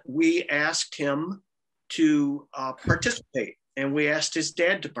 and we asked him to participate, and we asked his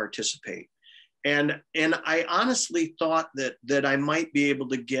dad to participate. And I honestly thought that I might be able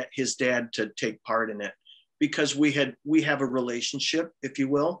to get his dad to take part in it, because we have a relationship, if you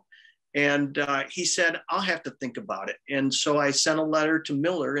will. And he said, I'll have to think about it. And so I sent a letter to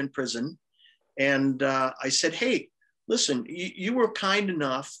Miller in prison. And I said, hey, listen, you were kind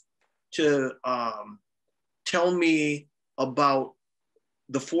enough to tell me about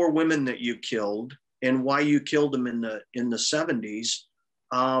the 4 women that you killed and why you killed them in the 70s.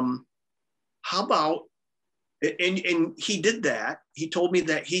 How about, and he did that. He told me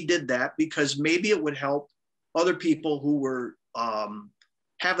that he did that because maybe it would help other people who were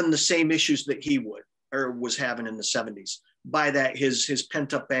having the same issues that he was having in the 70s. By that, his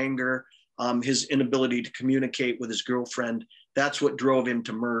pent up anger, his inability to communicate with his girlfriend, that's what drove him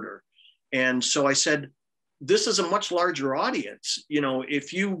to murder. And so I said, this is a much larger audience.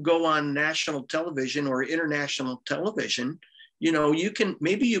 If you go on national television or international television, you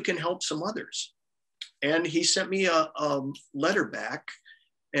can help some others. And he sent me a letter back,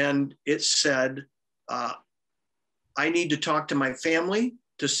 and it said, I need to talk to my family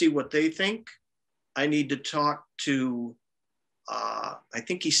to see what they think. I need to talk to, I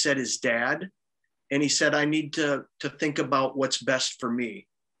think he said his dad. And he said, I need to think about what's best for me.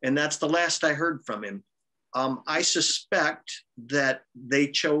 And that's the last I heard from him. I suspect that they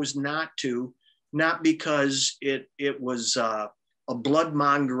chose not to, not because it was a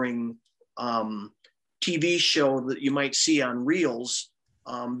blood-mongering TV show that you might see on Reels,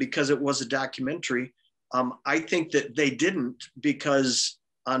 because it was a documentary. I think that they didn't, because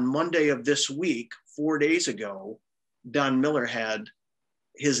on Monday of this week, 4 days ago, Don Miller had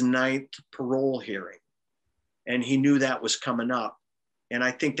his 9th parole hearing, and he knew that was coming up. And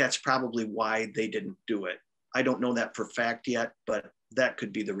I think that's probably why they didn't do it. I don't know that for fact yet, but that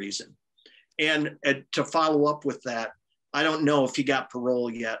could be the reason. And to follow up with that, I don't know if he got parole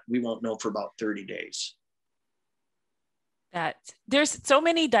yet. We won't know for about 30 days. that there's so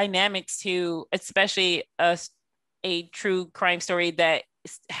many dynamics to, especially a true crime story that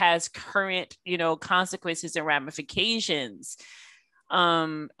has current, consequences and ramifications,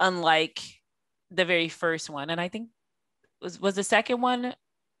 unlike the very first one. And I think was the second one,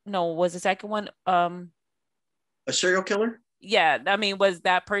 was the second one a serial killer? Yeah, I mean, was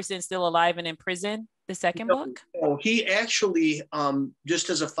that person still alive and in prison, the second book? Oh, he actually, just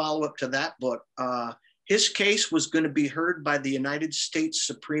as a follow-up to that book, his case was going to be heard by the United States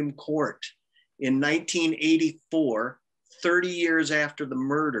Supreme Court in 1984, 30 years after the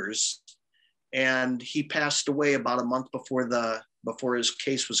murders, and he passed away about a month before his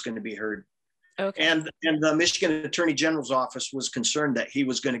case was going to be heard. Okay. And the Michigan Attorney General's office was concerned that he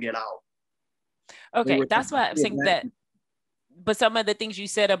was going to get out. Okay, that's why I'm saying that. But some of the things you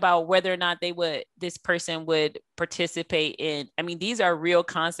said about whether or not this person would participate in, I mean, these are real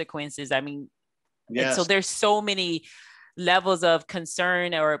consequences. I mean, yes. So there's so many levels of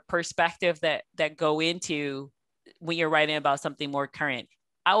concern or perspective that go into when you're writing about something more current.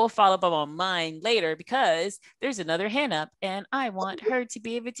 I will follow up on mine later because there's another hand up and I want her to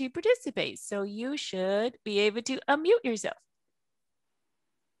be able to participate. So you should be able to unmute yourself.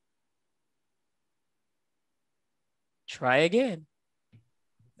 Try again.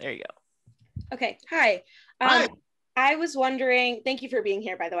 There you go. Okay. Hi. Hi. I was wondering, thank you for being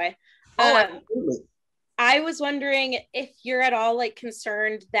here, by the way. Absolutely. I was wondering if you're at all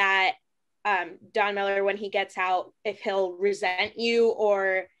concerned that Don Miller, when he gets out, if he'll resent you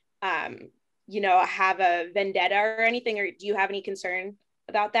or, have a vendetta or anything, or do you have any concern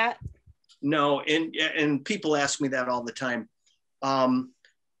about that? No. And people ask me that all the time.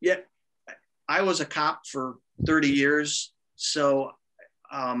 Yeah, I was a cop for 30 years. So,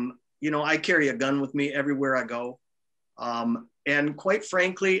 I carry a gun with me everywhere I go. And quite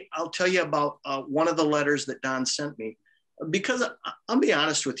frankly, I'll tell you about one of the letters that Don sent me, because I'll be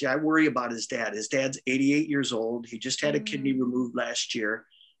honest with you, I worry about his dad. His dad's 88 years old. He just had a kidney removed last year.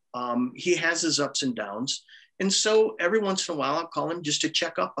 He has his ups and downs. And so every once in a while, I'll call him just to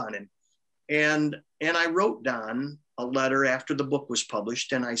check up on him. And I wrote Don a letter after the book was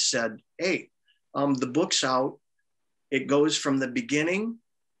published. And I said, hey, the book's out. It goes from the beginning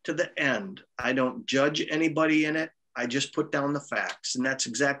to the end. I don't judge anybody in it. I just put down the facts. And that's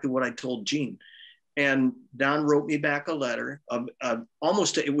exactly what I told Gene. And Don wrote me back a letter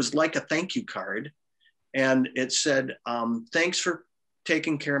it was like a thank you card. And it said, thanks for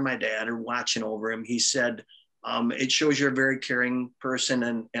taking care of my dad or watching over him. He said, it shows you're a very caring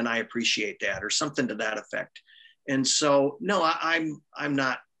person and I appreciate that, or something to that effect. And so, no, I'm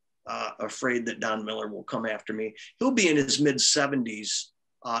not afraid that Don Miller will come after me. He'll be in his mid 70s.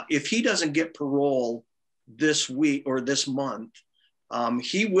 If he doesn't get parole this week or this month,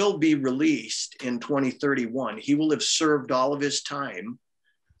 he will be released in 2031. He will have served all of his time,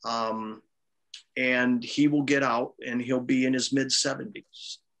 and he will get out and he'll be in his mid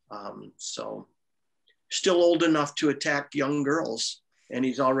 70s. So still old enough to attack young girls, and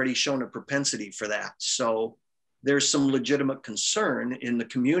he's already shown a propensity for that. So there's some legitimate concern in the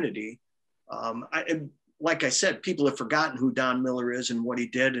community. Like I said, people have forgotten who Don Miller is and what he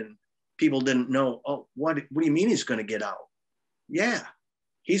did, and people didn't know, oh, what do you mean he's going to get out? Yeah,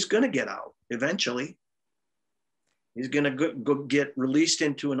 he's going to get out eventually. He's going to go get released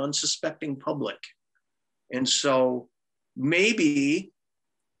into an unsuspecting public. And so maybe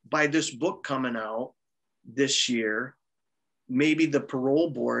by this book coming out this year, maybe the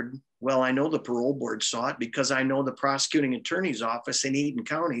parole board, well, I know the parole board saw it because I know the prosecuting attorney's office in Eaton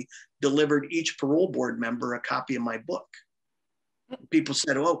County delivered each parole board member a copy of my book. People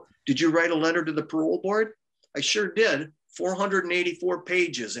said, oh, did you write a letter to the parole board? I sure did. 484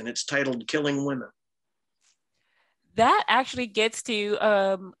 pages, and it's titled Killing Women. That actually gets to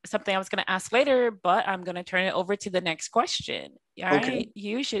something I was going to ask later, but I'm going to turn it over to the next question. All right, okay.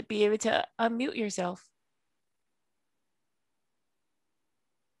 You should be able to unmute yourself.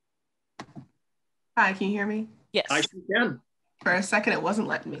 Hi, can you hear me? Yes. I can. For a second, it wasn't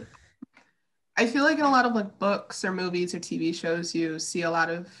letting me. I feel like in a lot of books or movies or TV shows, you see a lot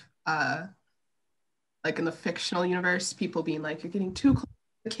of in the fictional universe, people being like, you're getting too close to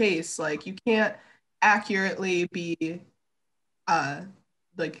the case. Like, you can't accurately be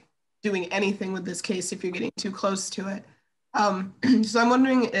doing anything with this case if you're getting too close to it. So I'm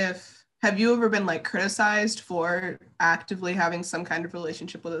wondering have you ever been criticized for actively having some kind of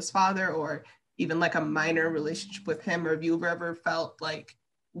relationship with his father, or even a minor relationship with him? Or have you ever felt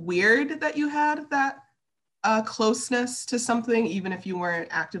weird that you had that closeness to something, even if you weren't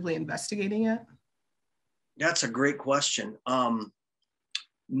actively investigating it? That's a great question.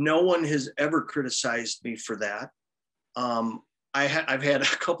 No one has ever criticized me for that. I've had a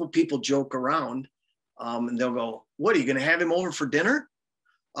couple people joke around, and they'll go, "What, are you going to have him over for dinner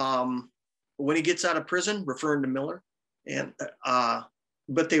when he gets out of prison?" Referring to Miller, and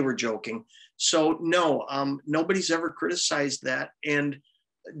but they were joking. So no, nobody's ever criticized that. And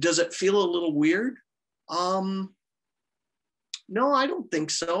does it feel a little weird? No, I don't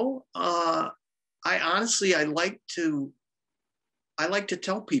think so. I honestly, I like to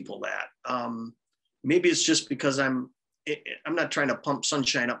tell people that. Maybe it's just because I'm not trying to pump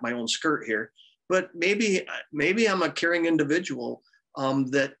sunshine up my own skirt here, but maybe I'm a caring individual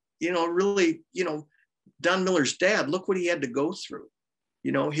that, really, Don Miller's dad, look what he had to go through.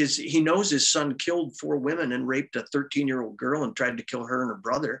 He knows his son killed 4 women and raped a 13-year-old girl and tried to kill her and her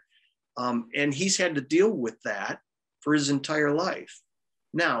brother. And he's had to deal with that for his entire life.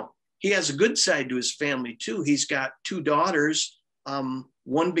 Now, he has a good side to his family too. He's got 2 daughters.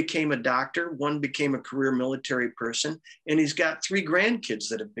 One became a doctor, one became a career military person, and he's got 3 grandkids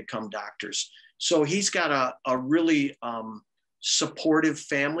that have become doctors. So he's got a really supportive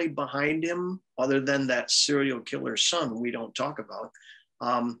family behind him, other than that serial killer son we don't talk about.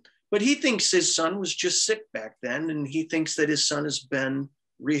 But he thinks his son was just sick back then, and he thinks that his son has been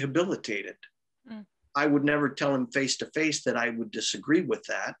rehabilitated. Mm. I would never tell him face to face that I would disagree with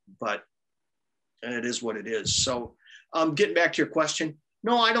that, but it is what it is. So getting back to your question,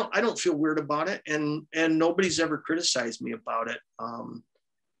 no, I don't feel weird about it, and nobody's ever criticized me about it.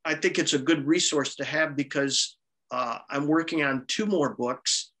 I think it's a good resource to have, because I'm working on 2 more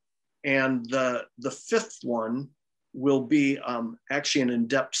books, and the 5th one will be actually an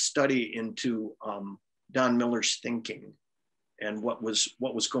in-depth study into Don Miller's thinking and what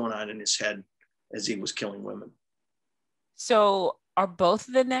was going on in his head as he was killing women. So are both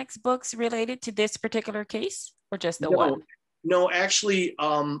of the next books related to this particular case, or just the one? No, actually,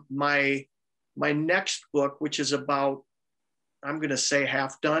 my next book, which is about, I'm going to say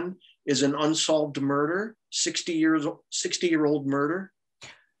half done, is an unsolved murder, 60-year-old murder.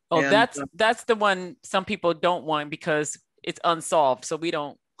 Oh, and that's the one some people don't want because it's unsolved. So we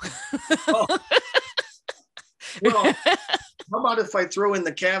don't. Oh. Well, how about if I throw in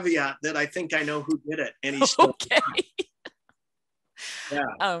the caveat that I think I know who did it, and he's still okay.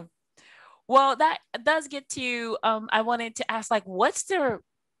 Yeah. Well, that does get to, I wanted to ask, like,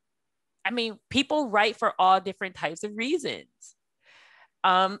 people write for all different types of reasons.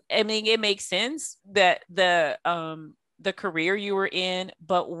 It makes sense that the career you were in,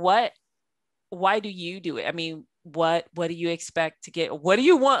 but why do you do it? What do you expect to get? What do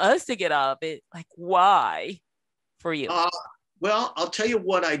you want us to get out of it? Like, why for you? Well, I'll tell you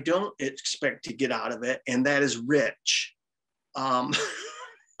what I don't expect to get out of it, and that is rich.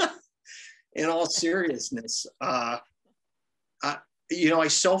 In all seriousness, I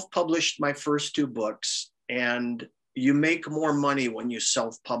self-published my first 2 books, and you make more money when you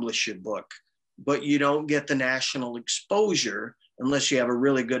self-publish your book, but you don't get the national exposure unless you have a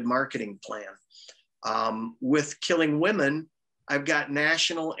really good marketing plan. With Killing Women, I've got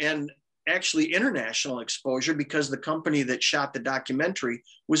national and actually international exposure because the company that shot the documentary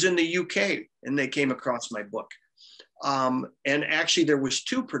was in the UK, and they came across my book. And actually there was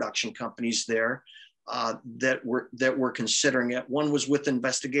 2 production companies there that were considering it. One was with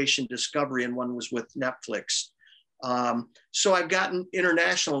Investigation Discovery and one was with Netflix. So I've gotten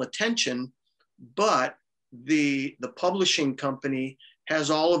international attention, but the publishing company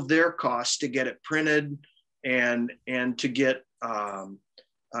has all of their costs to get it printed and to get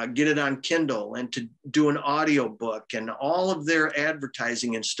it on Kindle and to do an audio book and all of their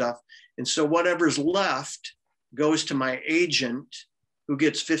advertising and stuff. And so whatever's left goes to my agent, who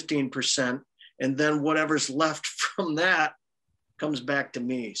gets 15%. And then whatever's left from that comes back to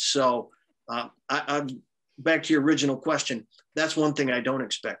me. So I'm back to your original question. That's one thing I don't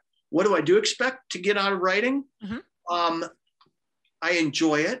expect. What do I do expect to get out of writing? Mm-hmm. I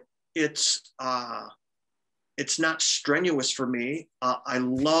enjoy it. It's not strenuous for me. I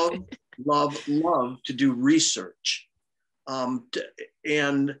love to do research.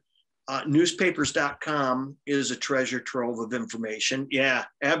 Newspapers.com is a treasure trove of information. Yeah,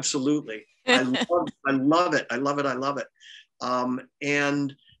 absolutely. I love it.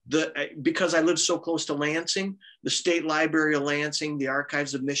 And because I live so close to Lansing, the State Library of Lansing, the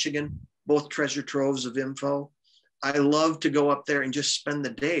Archives of Michigan, both treasure troves of info. I love to go up there and just spend the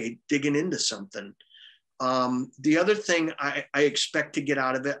day digging into something. The other thing I expect to get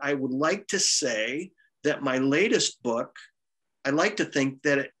out of it, I would like to say that my latest book, I like to think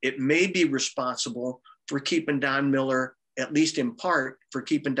that it may be responsible for keeping Don Miller, at least in part, for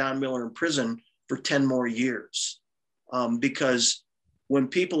keeping Don Miller in prison for 10 more years. Because when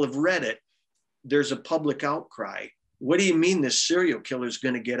people have read it, there's a public outcry. what do you mean this serial killer is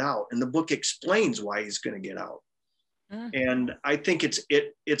going to get out? And the book explains why he's going to get out. And I think it's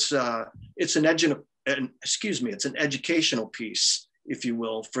an educational piece, if you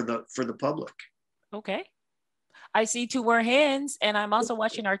will, for the public. Okay. I see 2 more hands, and I'm also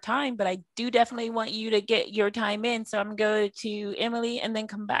watching our time, but I do definitely want you to get your time in. So I'm going to go to Emily and then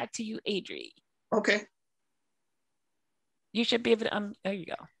come back to you, Adri. Okay. You should be able to, there you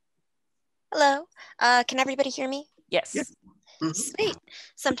go. Hello. Can everybody hear me? Yes. Yeah. Mm-hmm. Sweet.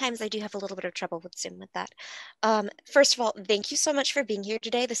 Sometimes I do have a little bit of trouble with Zoom with that. First of all, thank you so much for being here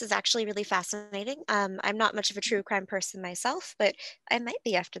today. This is actually really fascinating. I'm not much of a true crime person myself, but I might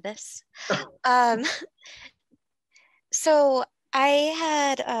be after this. So I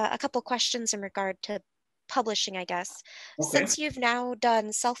had a couple questions in regard to publishing, I guess. Okay. Since you've now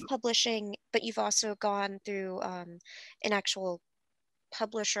done self-publishing, but you've also gone through an actual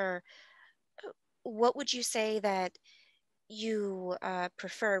publisher, what would you say that you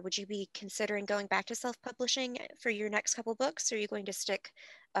prefer? Would you be considering going back to self-publishing for your next couple books, or are you going to stick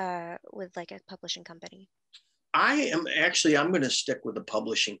with like a publishing company? I'm going to stick with a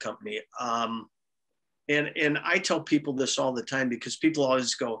publishing company. And I tell people this all the time, because people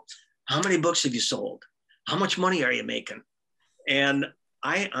always go, how many books have you sold? How much money are you making? And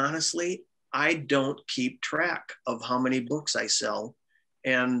I honestly don't keep track of how many books I sell.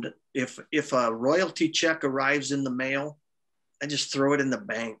 And if a royalty check arrives in the mail, I just throw it in the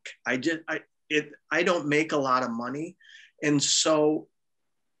bank. I don't make a lot of money. And so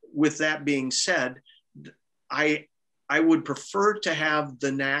with that being said, I would prefer to have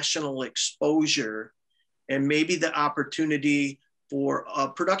the national exposure and maybe the opportunity for a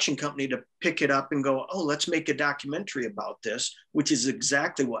production company to pick it up and go, oh, let's make a documentary about this, which is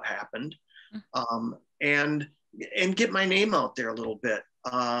exactly what happened. And get my name out there a little bit.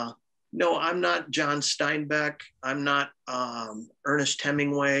 No, I'm not John Steinbeck. I'm not Ernest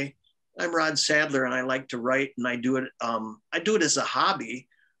Hemingway. I'm Rod Sadler, and I like to write, and I do it as a hobby.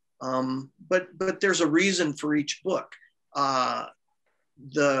 But there's a reason for each book.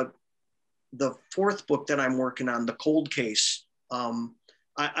 The 4th book that I'm working on, The Cold Case,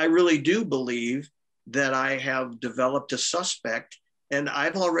 I really do believe that I have developed a suspect, and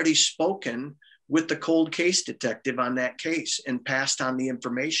I've already spoken with the cold case detective on that case and passed on the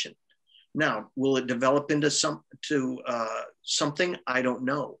information. Now, will it develop into something? I don't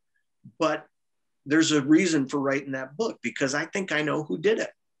know. But there's a reason for writing that book, because I think I know who did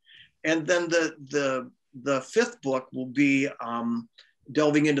it. And then the 5th book will be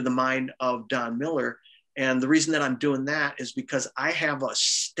delving into the mind of Don Miller. And the reason that I'm doing that is because I have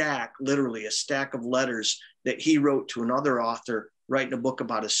literally a stack of letters that he wrote to another author writing a book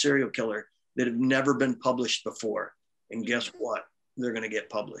about a serial killer that have never been published before. And guess what? They're going to get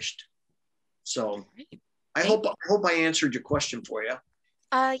published. So I hope I answered your question for you.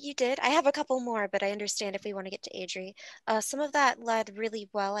 You did. I have a couple more, but I understand if we want to get to Adri. Some of that led really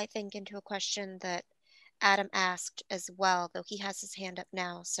well, I think, into a question that Adam asked as well, though he has his hand up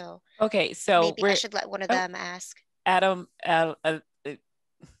now. So okay, so maybe I should let one of them ask. Adam, I'm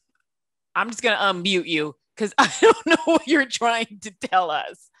just gonna unmute you because I don't know what you're trying to tell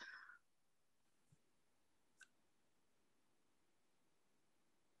us.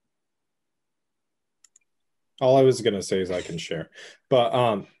 All I was gonna say is I can share, but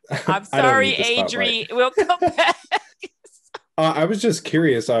I'm sorry, Adri. We'll come back. I was just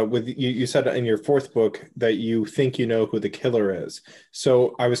curious. With you said in your 4th book that you think you know who the killer is.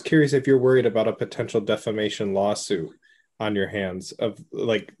 So I was curious if you're worried about a potential defamation lawsuit on your hands of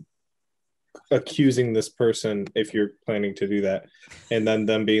like accusing this person, if you're planning to do that, and then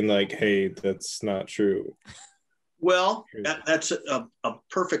them being like, "Hey, that's not true." Well, that's a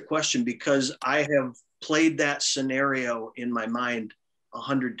perfect question, because I have played that scenario in my mind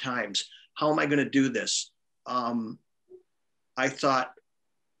 100 times. How am I going to do this? I thought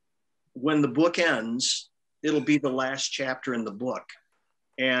when the book ends, it'll be the last chapter in the book.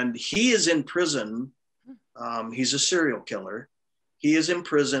 And he is in prison. He's a serial killer. He is in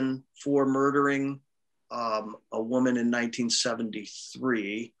prison for murdering a woman in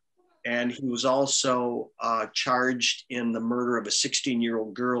 1973. And he was also charged in the murder of a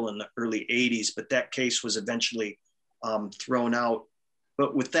 16-year-old girl in the early 80s, but that case was eventually thrown out.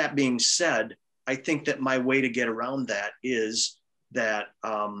 But with that being said, I think that my way to get around that is that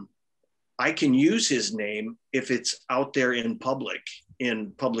I can use his name if it's out there in public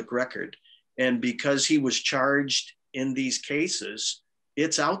record. And because he was charged in these cases,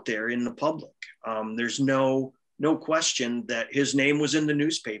 it's out there in the public. There's no question that his name was in the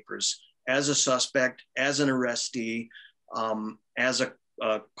newspapers as a suspect, as an arrestee, as a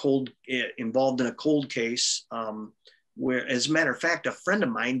involved in a cold case, where, as a matter of fact, a friend of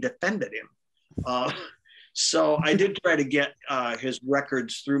mine defended him. So I did try to get his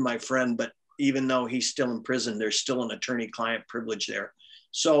records through my friend, but even though he's still in prison, there's still an attorney-client privilege there.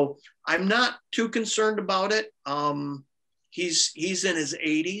 So I'm not too concerned about it. He's in his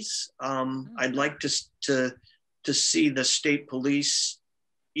 80s. I'd like to see the state police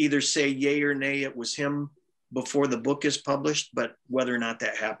either say yay or nay it was him before the book is published, but whether or not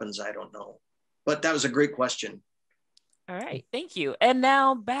that happens, I don't know. But that was a great question. All right, thank you. And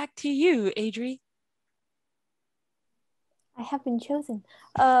now back to you, Adri. I have been chosen.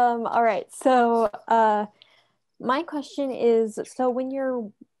 All right, so my question is, so when you're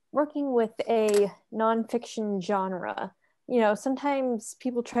working with a nonfiction genre, sometimes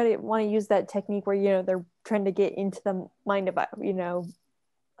people want to use that technique where, they're trying to get into the mind about,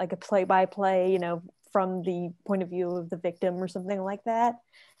 like a play-by-play, from the point of view of the victim or something like that.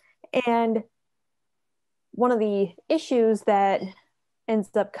 And one of the issues that ends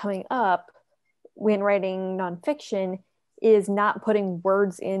up coming up when writing nonfiction is not putting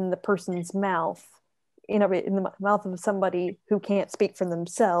words in the person's mouth, in the mouth of somebody who can't speak for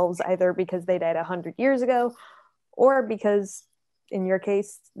themselves, either because they died 100 years ago or because, in your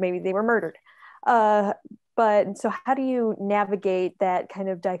case, maybe they were murdered. But so how do you navigate that kind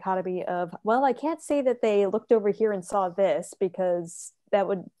of dichotomy of, well, I can't say that they looked over here and saw this because that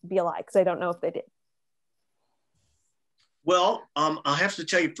would be a lie, because I don't know if they did. Well, I'll have to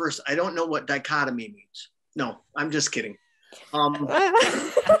tell you first, I don't know what dichotomy means. No, I'm just kidding.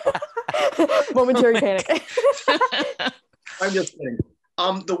 Momentary panic. I'm just kidding.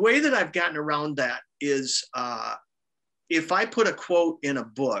 The way that I've gotten around that is if I put a quote in a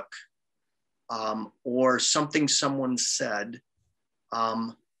book or something someone said,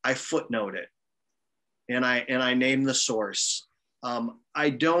 I footnote it and I name the source. I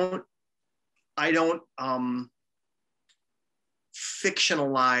don't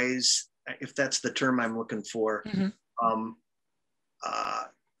fictionalize, if that's the term I'm looking for,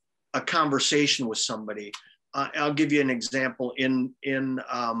 a conversation with somebody. I'll give you an example. In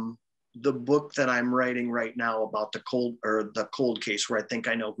the book that I'm writing right now about the cold case, where I think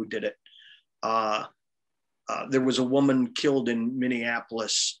I know who did it. There was a woman killed in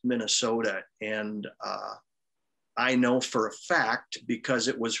Minneapolis, Minnesota, and I know for a fact, because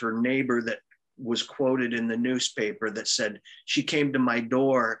it was her neighbor that was quoted in the newspaper, that said, she came to my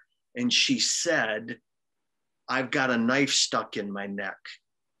door and she said, "I've got a knife stuck in my neck."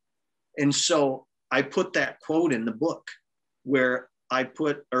 And so I put that quote in the book, where I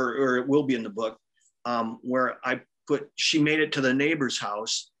put, or it will be in the book, where I put, she made it to the neighbor's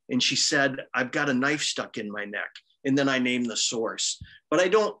house and she said, "I've got a knife stuck in my neck." And then I name the source. But I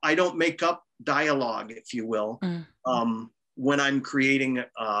don't make up dialogue, if you will, when I'm creating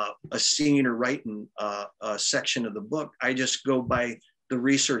a scene or writing a section of the book. I just go by the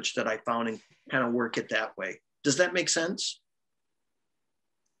research that I found and kind of work it that way. Does that make sense?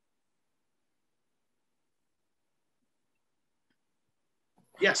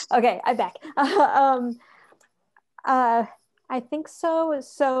 Yes. Okay, I'm back. I think so.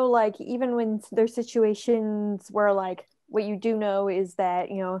 So, like, even when there's situations where, like, what you do know is that,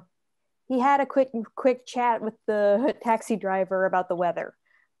 he had a quick chat with the taxi driver about the weather.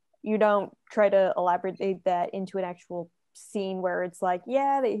 You don't try to elaborate that into an actual scene where it's like,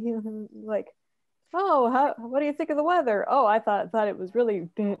 yeah, like, oh, what do you think of the weather? Oh, I thought it was really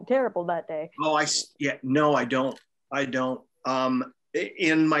terrible that day. Oh, no, I don't.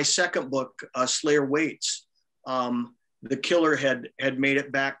 In my second book, Slayer Waits, the killer had made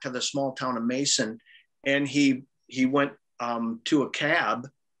it back to the small town of Mason, and he went to a cab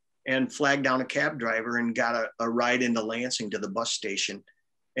and flagged down a cab driver and got a ride into Lansing to the bus station.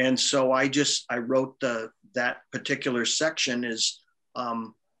 And so I wrote that particular section is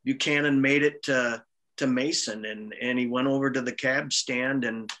Buchanan made it to Mason, and he went over to the cab stand,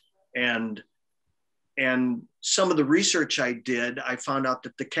 and some of the research I did, I found out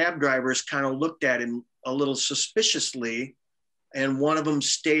that the cab drivers kind of looked at him a little suspiciously, and one of them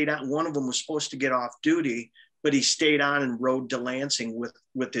was supposed to get off duty, but he stayed on and rode to Lansing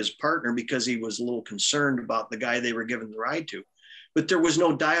with his partner because he was a little concerned about the guy they were giving the ride to. But there was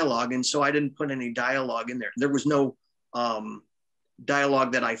no dialogue, and so I didn't put any dialogue in there. There was no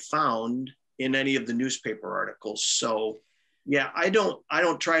dialogue that I found in any of the newspaper articles. So yeah, I don't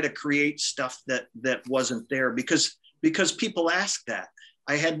try to create stuff that wasn't there, because people ask that.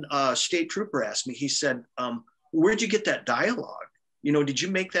 I had a state trooper ask me, he said, "Where'd you get that dialogue? Did you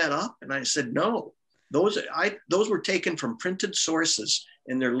make that up?" And I said, "No, those were taken from printed sources,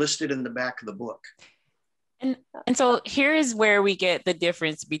 and they're listed in the back of the book." And so here is where we get the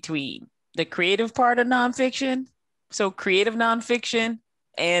difference between the creative part of nonfiction. So creative nonfiction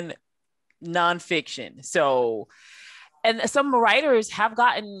and nonfiction. So, and some writers have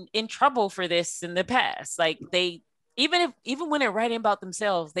gotten in trouble for this in the past. Like they, even when they're writing about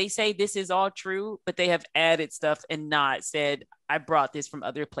themselves, they say this is all true, but they have added stuff and not said, I brought this from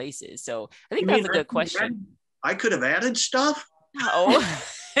other places. So I think that's a good question. I could have added stuff. Oh,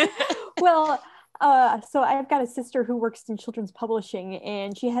 Well, so I've got a sister who works in children's publishing,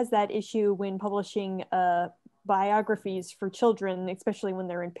 and she has that issue when publishing biographies for children, especially when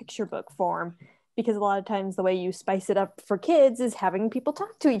they're in picture book form, because a lot of times the way you spice it up for kids is having people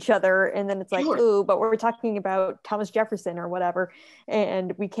talk to each other, and then it's like, oh, but we're talking about Thomas Jefferson or whatever,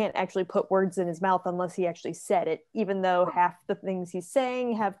 and we can't actually put words in his mouth unless he actually said it, even though half the things he's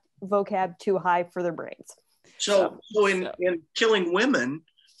saying have vocab too high for their brains. So in Killing Women,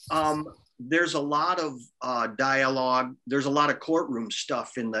 there's a lot of dialogue. There's a lot of courtroom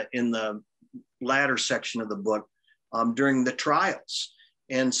stuff in the latter section of the book during the trials.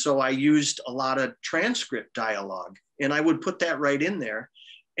 And so I used a lot of transcript dialogue, and I would put that right in there.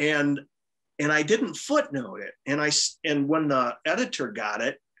 And I didn't footnote it. And when the editor got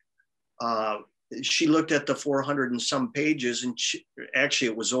it, she looked at the 400 and some pages, and actually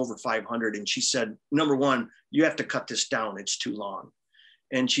it was over 500. And she said, number one, you have to cut this down. It's too long.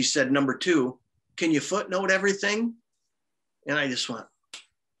 And she said, number two, can you footnote everything? And I just went,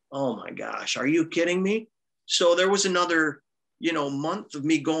 oh my gosh, are you kidding me? So there was another, month of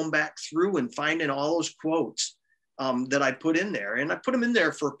me going back through and finding all those quotes that I put in there. And I put them in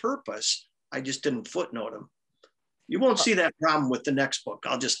there for a purpose. I just didn't footnote them. You won't see that problem with the next book.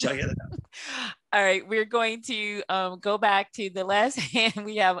 I'll just tell you that. All right, we're going to go back to the last hand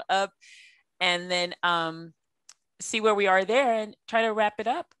we have up, and then see where we are there and try to wrap it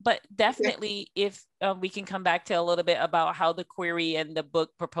up. But definitely, if we can come back to a little bit about how the query and the book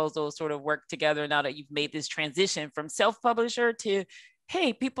proposal sort of work together now that you've made this transition from self-publisher to,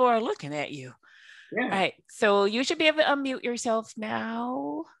 hey, people are looking at you. Yeah. All right, so you should be able to unmute yourself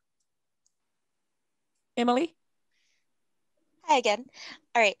now. Emily? Hi again.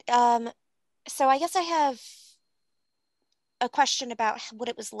 All right. So I guess I have a question about what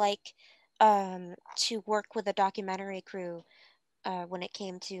it was like to work with a documentary crew when it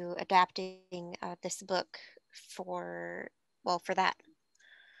came to adapting this book for that.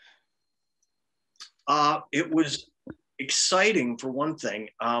 It was exciting for one thing.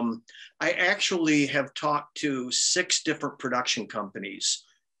 I actually have talked to 6 different production companies.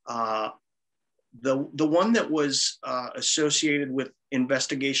 The one that was associated with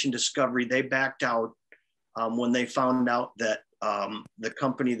Investigation Discovery, they backed out when they found out that the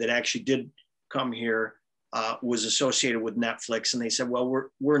company that actually did come here was associated with Netflix, and they said, well,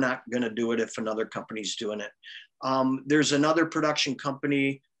 we're not going to do it if another company's doing it. There's another production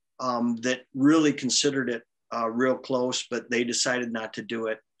company that really considered it real close, but they decided not to do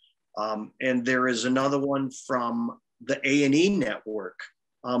it. And there is another one from the A&E network,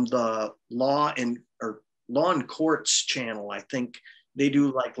 the Law and Courts channel. I think they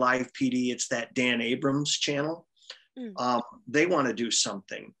do like Live PD. It's that Dan Abrams channel. They want to do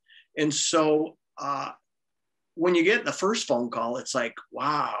something. And so when you get the first phone call, it's like,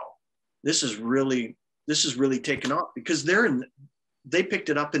 wow, this is really taken off, because they picked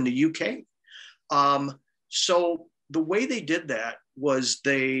it up in the UK. So the way they did that was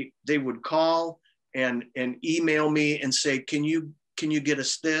they would call and email me and say, can you get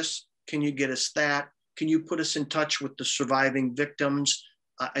us this? Can you get us that? Can you put us in touch with the surviving victims?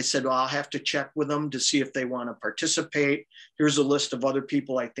 I said, well, I'll have to check with them to see if they want to participate. Here's a list of other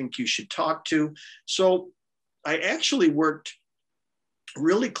people I think you should talk to. So I actually worked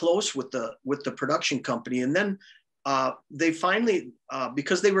really close with the production company. And then they finally,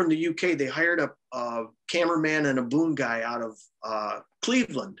 because they were in the UK, they hired a cameraman and a boom guy out of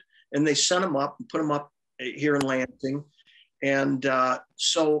Cleveland. And they sent them up and put them up here in Lansing. And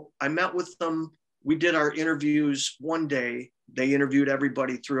so I met with them. We did our interviews one day. They interviewed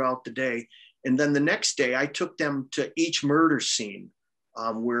everybody throughout the day. And then the next day I took them to each murder scene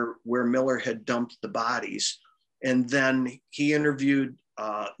where Miller had dumped the bodies. And then he interviewed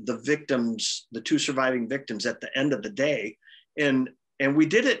the victims, the 2 surviving victims, at the end of the day. And we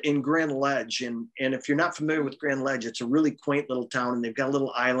did it in Grand Ledge. And if you're not familiar with Grand Ledge, it's a really quaint little town, and they've got a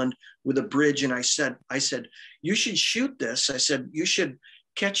little island with a bridge. And I said, you should shoot this. I said, you should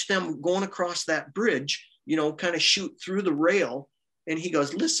catch them going across that bridge, kind of shoot through the rail. And he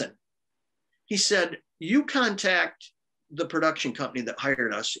goes, listen, he said, you contact the production company that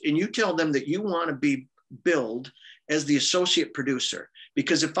hired us, and you tell them that you want to be billed as the associate producer,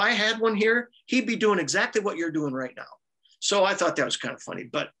 because if I had one here, he'd be doing exactly what you're doing right now. So I thought that was kind of funny,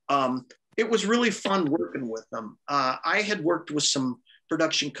 but it was really fun working with them. I had worked with some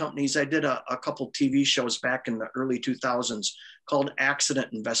production companies. I did a couple TV shows back in the early 2000s called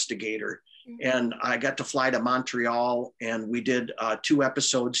Accident Investigator. And I got to fly to Montreal, and we did 2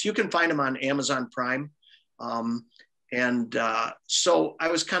 episodes. You can find them on Amazon Prime. So I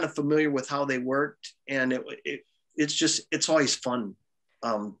was kind of familiar with how they worked, and it's always fun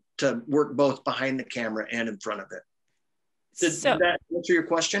to work both behind the camera and in front of it. Did that answer your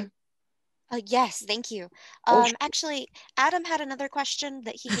question? Yes, thank you. Actually, Adam had another question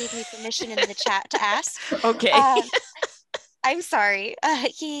that he gave me permission in the chat to ask. Okay. I'm sorry.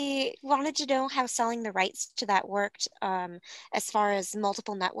 He wanted to know how selling the rights to that worked, as far as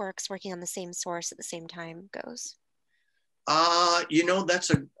multiple networks working on the same source at the same time goes.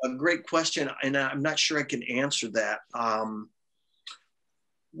 That's a great question, and I'm not sure I can answer that.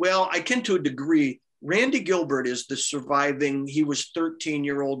 Well, I can to a degree. Randy Gilbert is the surviving, he was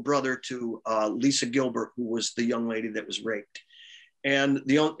 13-year-old brother to Lisa Gilbert, who was the young lady that was raped. And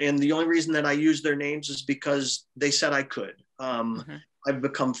the only reason that I use their names is because they said I could. I've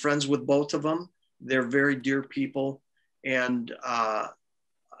become friends with both of them. They're very dear people. And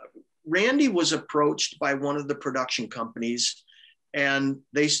Randy was approached by one of the production companies, and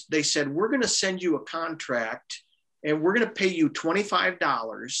they said, we're going to send you a contract and we're going to pay you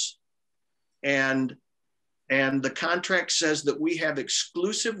 $25. And the contract says that we have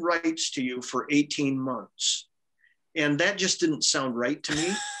exclusive rights to you for 18 months. And that just didn't sound right to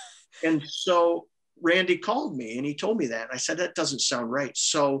me. And so Randy called me and he told me that. I said, that doesn't sound right.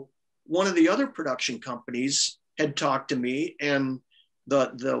 So one of the other production companies had talked to me, and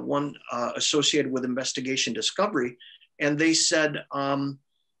the one associated with Investigation Discovery, and they said,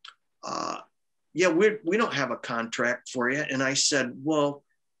 yeah, we don't have a contract for you. And I said, well,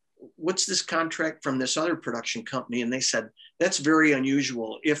 what's this contract from this other production company? And they said, that's very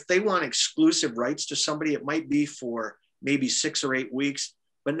unusual. If they want exclusive rights to somebody, it might be for maybe 6 or 8 weeks,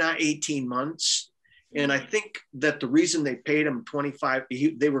 but not 18 months. And I think that the reason they paid him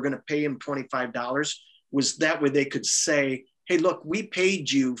they were going to pay him $25 was that way they could say, hey, look, we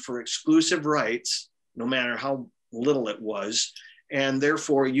paid you for exclusive rights, no matter how little it was. And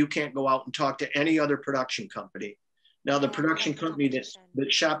therefore you can't go out and talk to any other production company. Now, the production company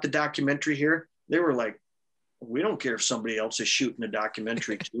that shot the documentary here, they were like, we don't care if somebody else is shooting a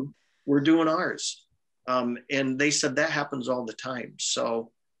documentary too. We're doing ours. And they said that happens all the time.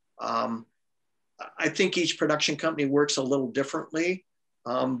 So I think each production company works a little differently,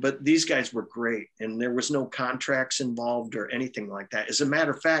 but these guys were great. And there was no contracts involved or anything like that. As a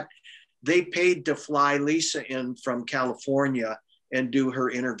matter of fact, they paid to fly Lisa in from California and do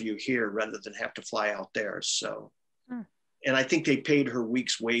her interview here rather than have to fly out there. So. And I think they paid her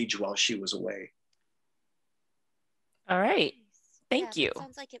week's wage while she was away. All right. Thank you.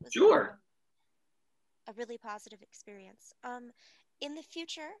 Sounds like it was sure. A really positive experience. In the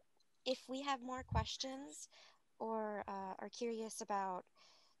future, if we have more questions or are curious about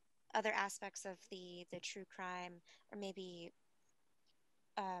other aspects of the true crime, or maybe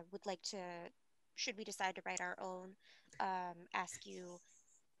would like to, should we decide to write our own, ask you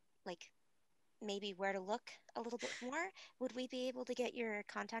like maybe where to look a little bit more, would we be able to get your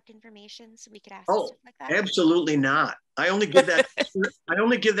contact information so we could ask stuff like that? Absolutely not. I only give that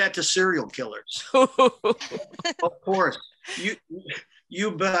to serial killers. Of course.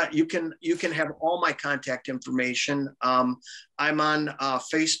 You bet. You can have all my contact information. I'm on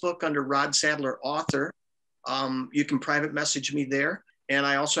Facebook under Rod Sadler Author. You can private message me there. And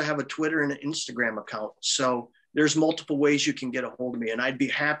I also have a Twitter and an Instagram account. So there's multiple ways you can get a hold of me, and I'd be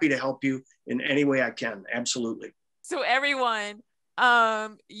happy to help you in any way I can. Absolutely. So everyone,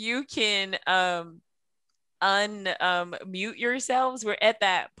 you can unmute yourselves. We're at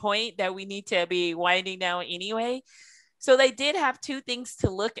that point that we need to be winding down anyway. So they did have 2 things to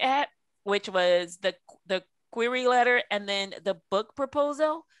look at, which was the query letter and then the book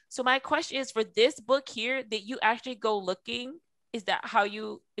proposal. So my question is, for this book here, did you actually go looking? Is that how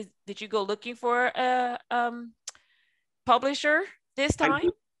did you go looking for a publisher this time?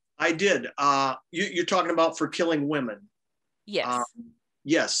 I did. You're talking about For Killing Women. Yes.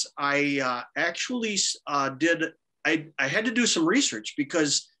 Yes, I actually did. I had to do some research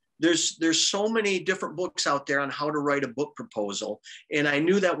because there's so many different books out there on how to write a book proposal. And I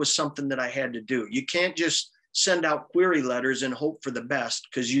knew that was something that I had to do. You can't just send out query letters and hope for the best,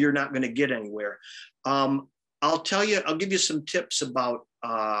 because you're not going to get anywhere. I'll give you some tips about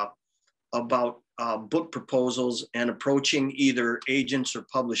about book proposals and approaching either agents or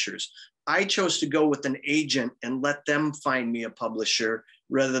publishers. I chose to go with an agent and let them find me a publisher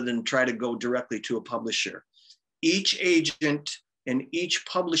rather than try to go directly to a publisher. Each agent and each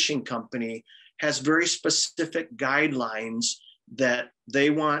publishing company has very specific guidelines that they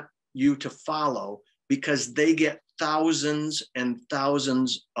want you to follow because they get thousands and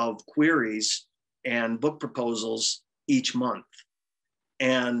thousands of queries and book proposals each month.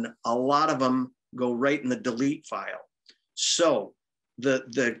 And a lot of them go right in the delete file. So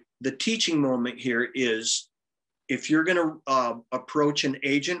the teaching moment here is, if you're going to approach an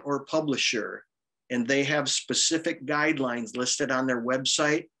agent or publisher and they have specific guidelines listed on their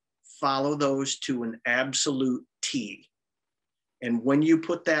website, follow those to an absolute T. And when you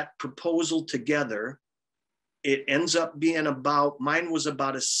put that proposal together, it ends up being mine was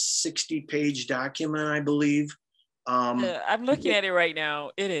about a 60-page document, I believe. I'm looking at it right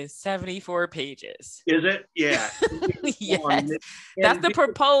now. It is 74 pages. Is it? Yeah. Yes. That's the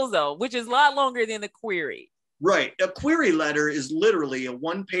proposal, which is a lot longer than the query. Right. A query letter is literally a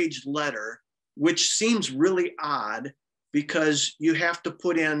one-page letter, which seems really odd because you have to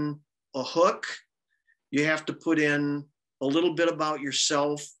put in a hook, you have to put in a little bit about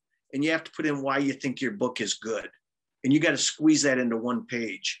yourself, and you have to put in why you think your book is good. And you got to squeeze that into one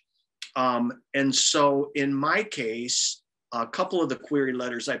page. And so in my case, a couple of the query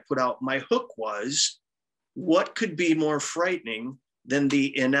letters I put out, my hook was, what could be more frightening than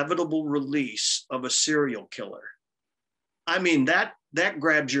the inevitable release of a serial killer? I mean, that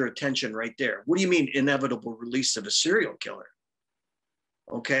grabs your attention right there. What do you mean inevitable release of a serial killer?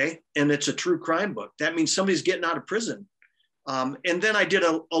 Okay, and it's a true crime book. That means somebody's getting out of prison. And then I did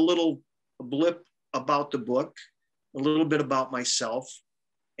a little blip about the book, a little bit about myself,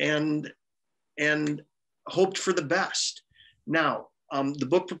 and hoped for the best. Now, the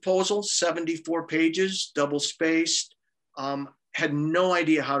book proposal, 74 pages, double spaced, had no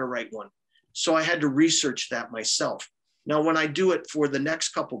idea how to write one. So I had to research that myself. Now, when I do it for the next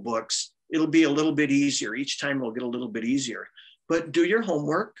couple books, it'll be a little bit easier. Each time it'll get a little bit easier. But do your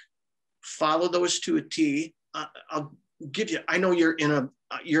homework, follow those to a T. I'll give you, I know you're in a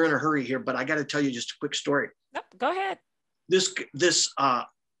hurry here, but I got to tell you just a quick story. Nope, go ahead.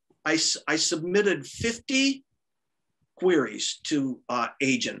 I submitted 50 queries to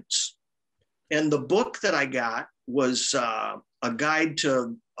agents. And the book that I got was a guide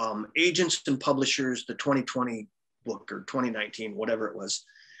to agents and publishers, the 2020 book or 2019, whatever it was.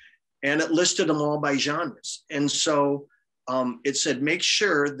 And it listed them all by genres. And so it said, make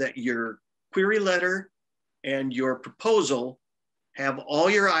sure that your query letter and your proposal have all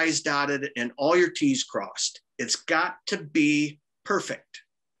your I's dotted and all your T's crossed. It's got to be perfect.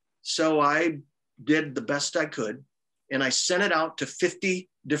 So I did the best I could, and I sent it out to 50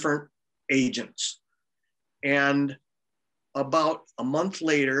 different agents. And about a month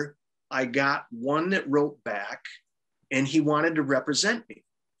later, I got one that wrote back, and he wanted to represent me.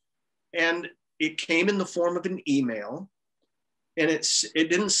 And it came in the form of an email, and it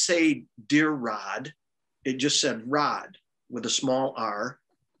didn't say, Dear Rod. It just said Rod with a small R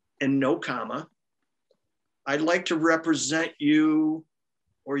and no comma. I'd like to represent you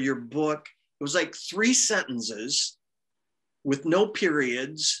or your book. It was like 3 sentences with no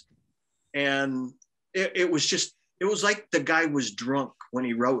periods. And it was like the guy was drunk when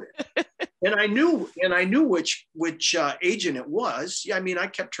he wrote it. And I knew which agent it was. Yeah, I mean, I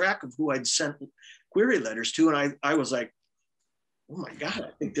kept track of who I'd sent query letters to. And I was like, oh my God,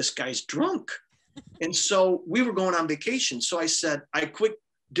 I think this guy's drunk. And so we were going on vacation. So I said, I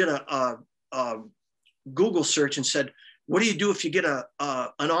did a Google search and said, what do you do if you get an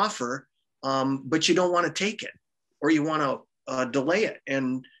offer, but you don't want to take it or you want to delay it?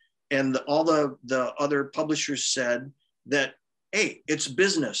 And all the other publishers said that, hey, it's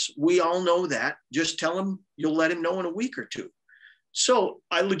business. We all know that. Just tell him you'll let him know in a week or two. So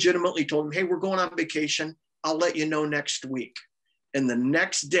I legitimately told him, hey, we're going on vacation. I'll let you know next week. And the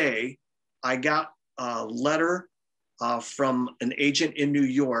next day, I got a letter from an agent in New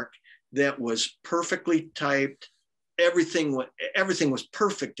York that was perfectly typed. Everything was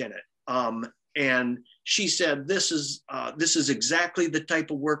perfect in it. And she said, this is exactly the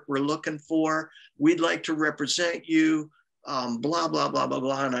type of work we're looking for. We'd like to represent you, blah, blah, blah, blah,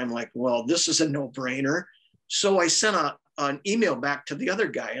 blah. And I'm like, well, this is a no-brainer. So I sent an email back to the other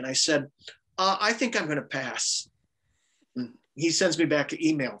guy and I said, I think I'm going to pass. And he sends me back an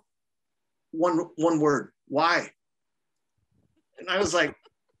email. One word, why? And I was like,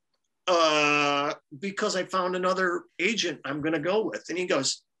 because I found another agent I'm going to go with. And he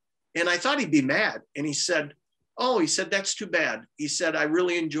goes, and I thought he'd be mad. And he said, oh, he said, that's too bad. He said, I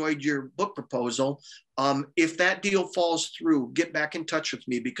really enjoyed your book proposal. If that deal falls through, get back in touch with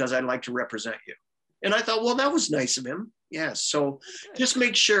me because I'd like to represent you. And I thought, well, that was nice of him. Yeah. So just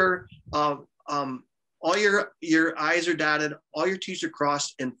make sure all your I's are dotted, all your T's are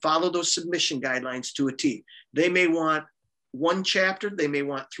crossed, and follow those submission guidelines to a T. They may want 1 chapter, they may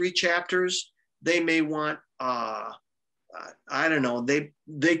want 3 chapters, they may want, I don't know,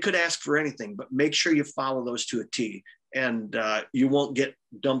 they could ask for anything, but make sure you follow those to a T, and you won't get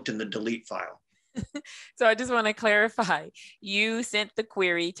dumped in the delete file. So I just want to clarify, you sent the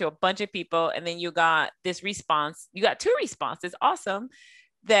query to a bunch of people and then you got this response. You got 2 responses. Awesome.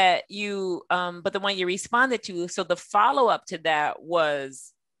 That you, but the one you responded to, so the follow-up to that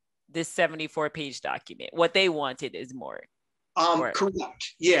was this 74-page document. What they wanted is more.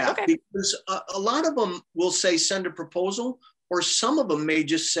 Correct. Yeah, okay. Because a lot of them will say send a proposal, or some of them may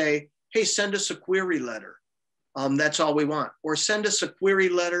just say, hey, send us a query letter. That's all we want. Or send us a query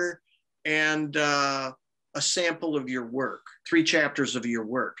letter and a sample of your work, 3 chapters of your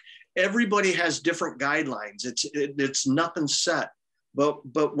work. Everybody has different guidelines. It's nothing set.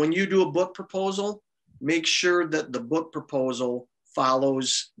 But when you do a book proposal, make sure that the book proposal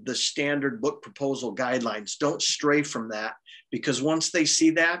follows the standard book proposal guidelines. Don't stray from that, because once they see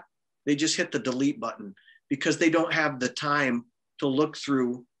that, they just hit the delete button because they don't have the time to look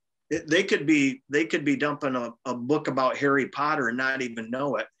through. They could be dumping a book about Harry Potter and not even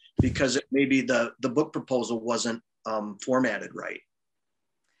know it, because maybe the book proposal wasn't formatted right.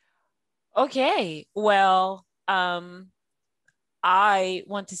 Okay, well, I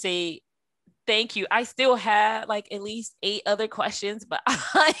want to say thank you. I still have like at least 8 other questions, but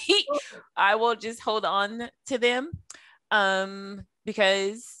I will just hold on to them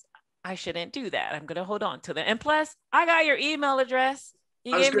because I shouldn't do that. I'm going to hold on to them. And plus, I got your email address.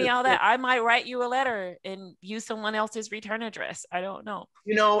 You gave me all that. I might write you a letter and use someone else's return address. I don't know.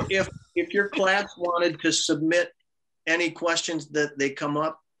 You know, if your class wanted to submit any questions that they come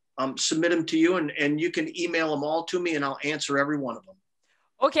up, submit them to you, and you can email them all to me and I'll answer every one of them.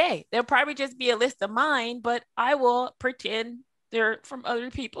 Okay. There'll probably just be a list of mine, but I will pretend they're from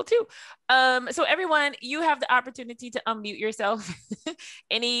other people too. So everyone, you have the opportunity to unmute yourself.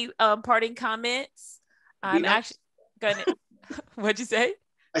 Any parting comments? I'm actually gonna, what'd you say?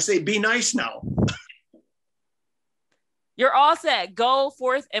 I say, be nice now. You're all set. Go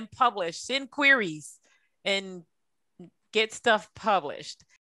forth and publish, send queries and get stuff published.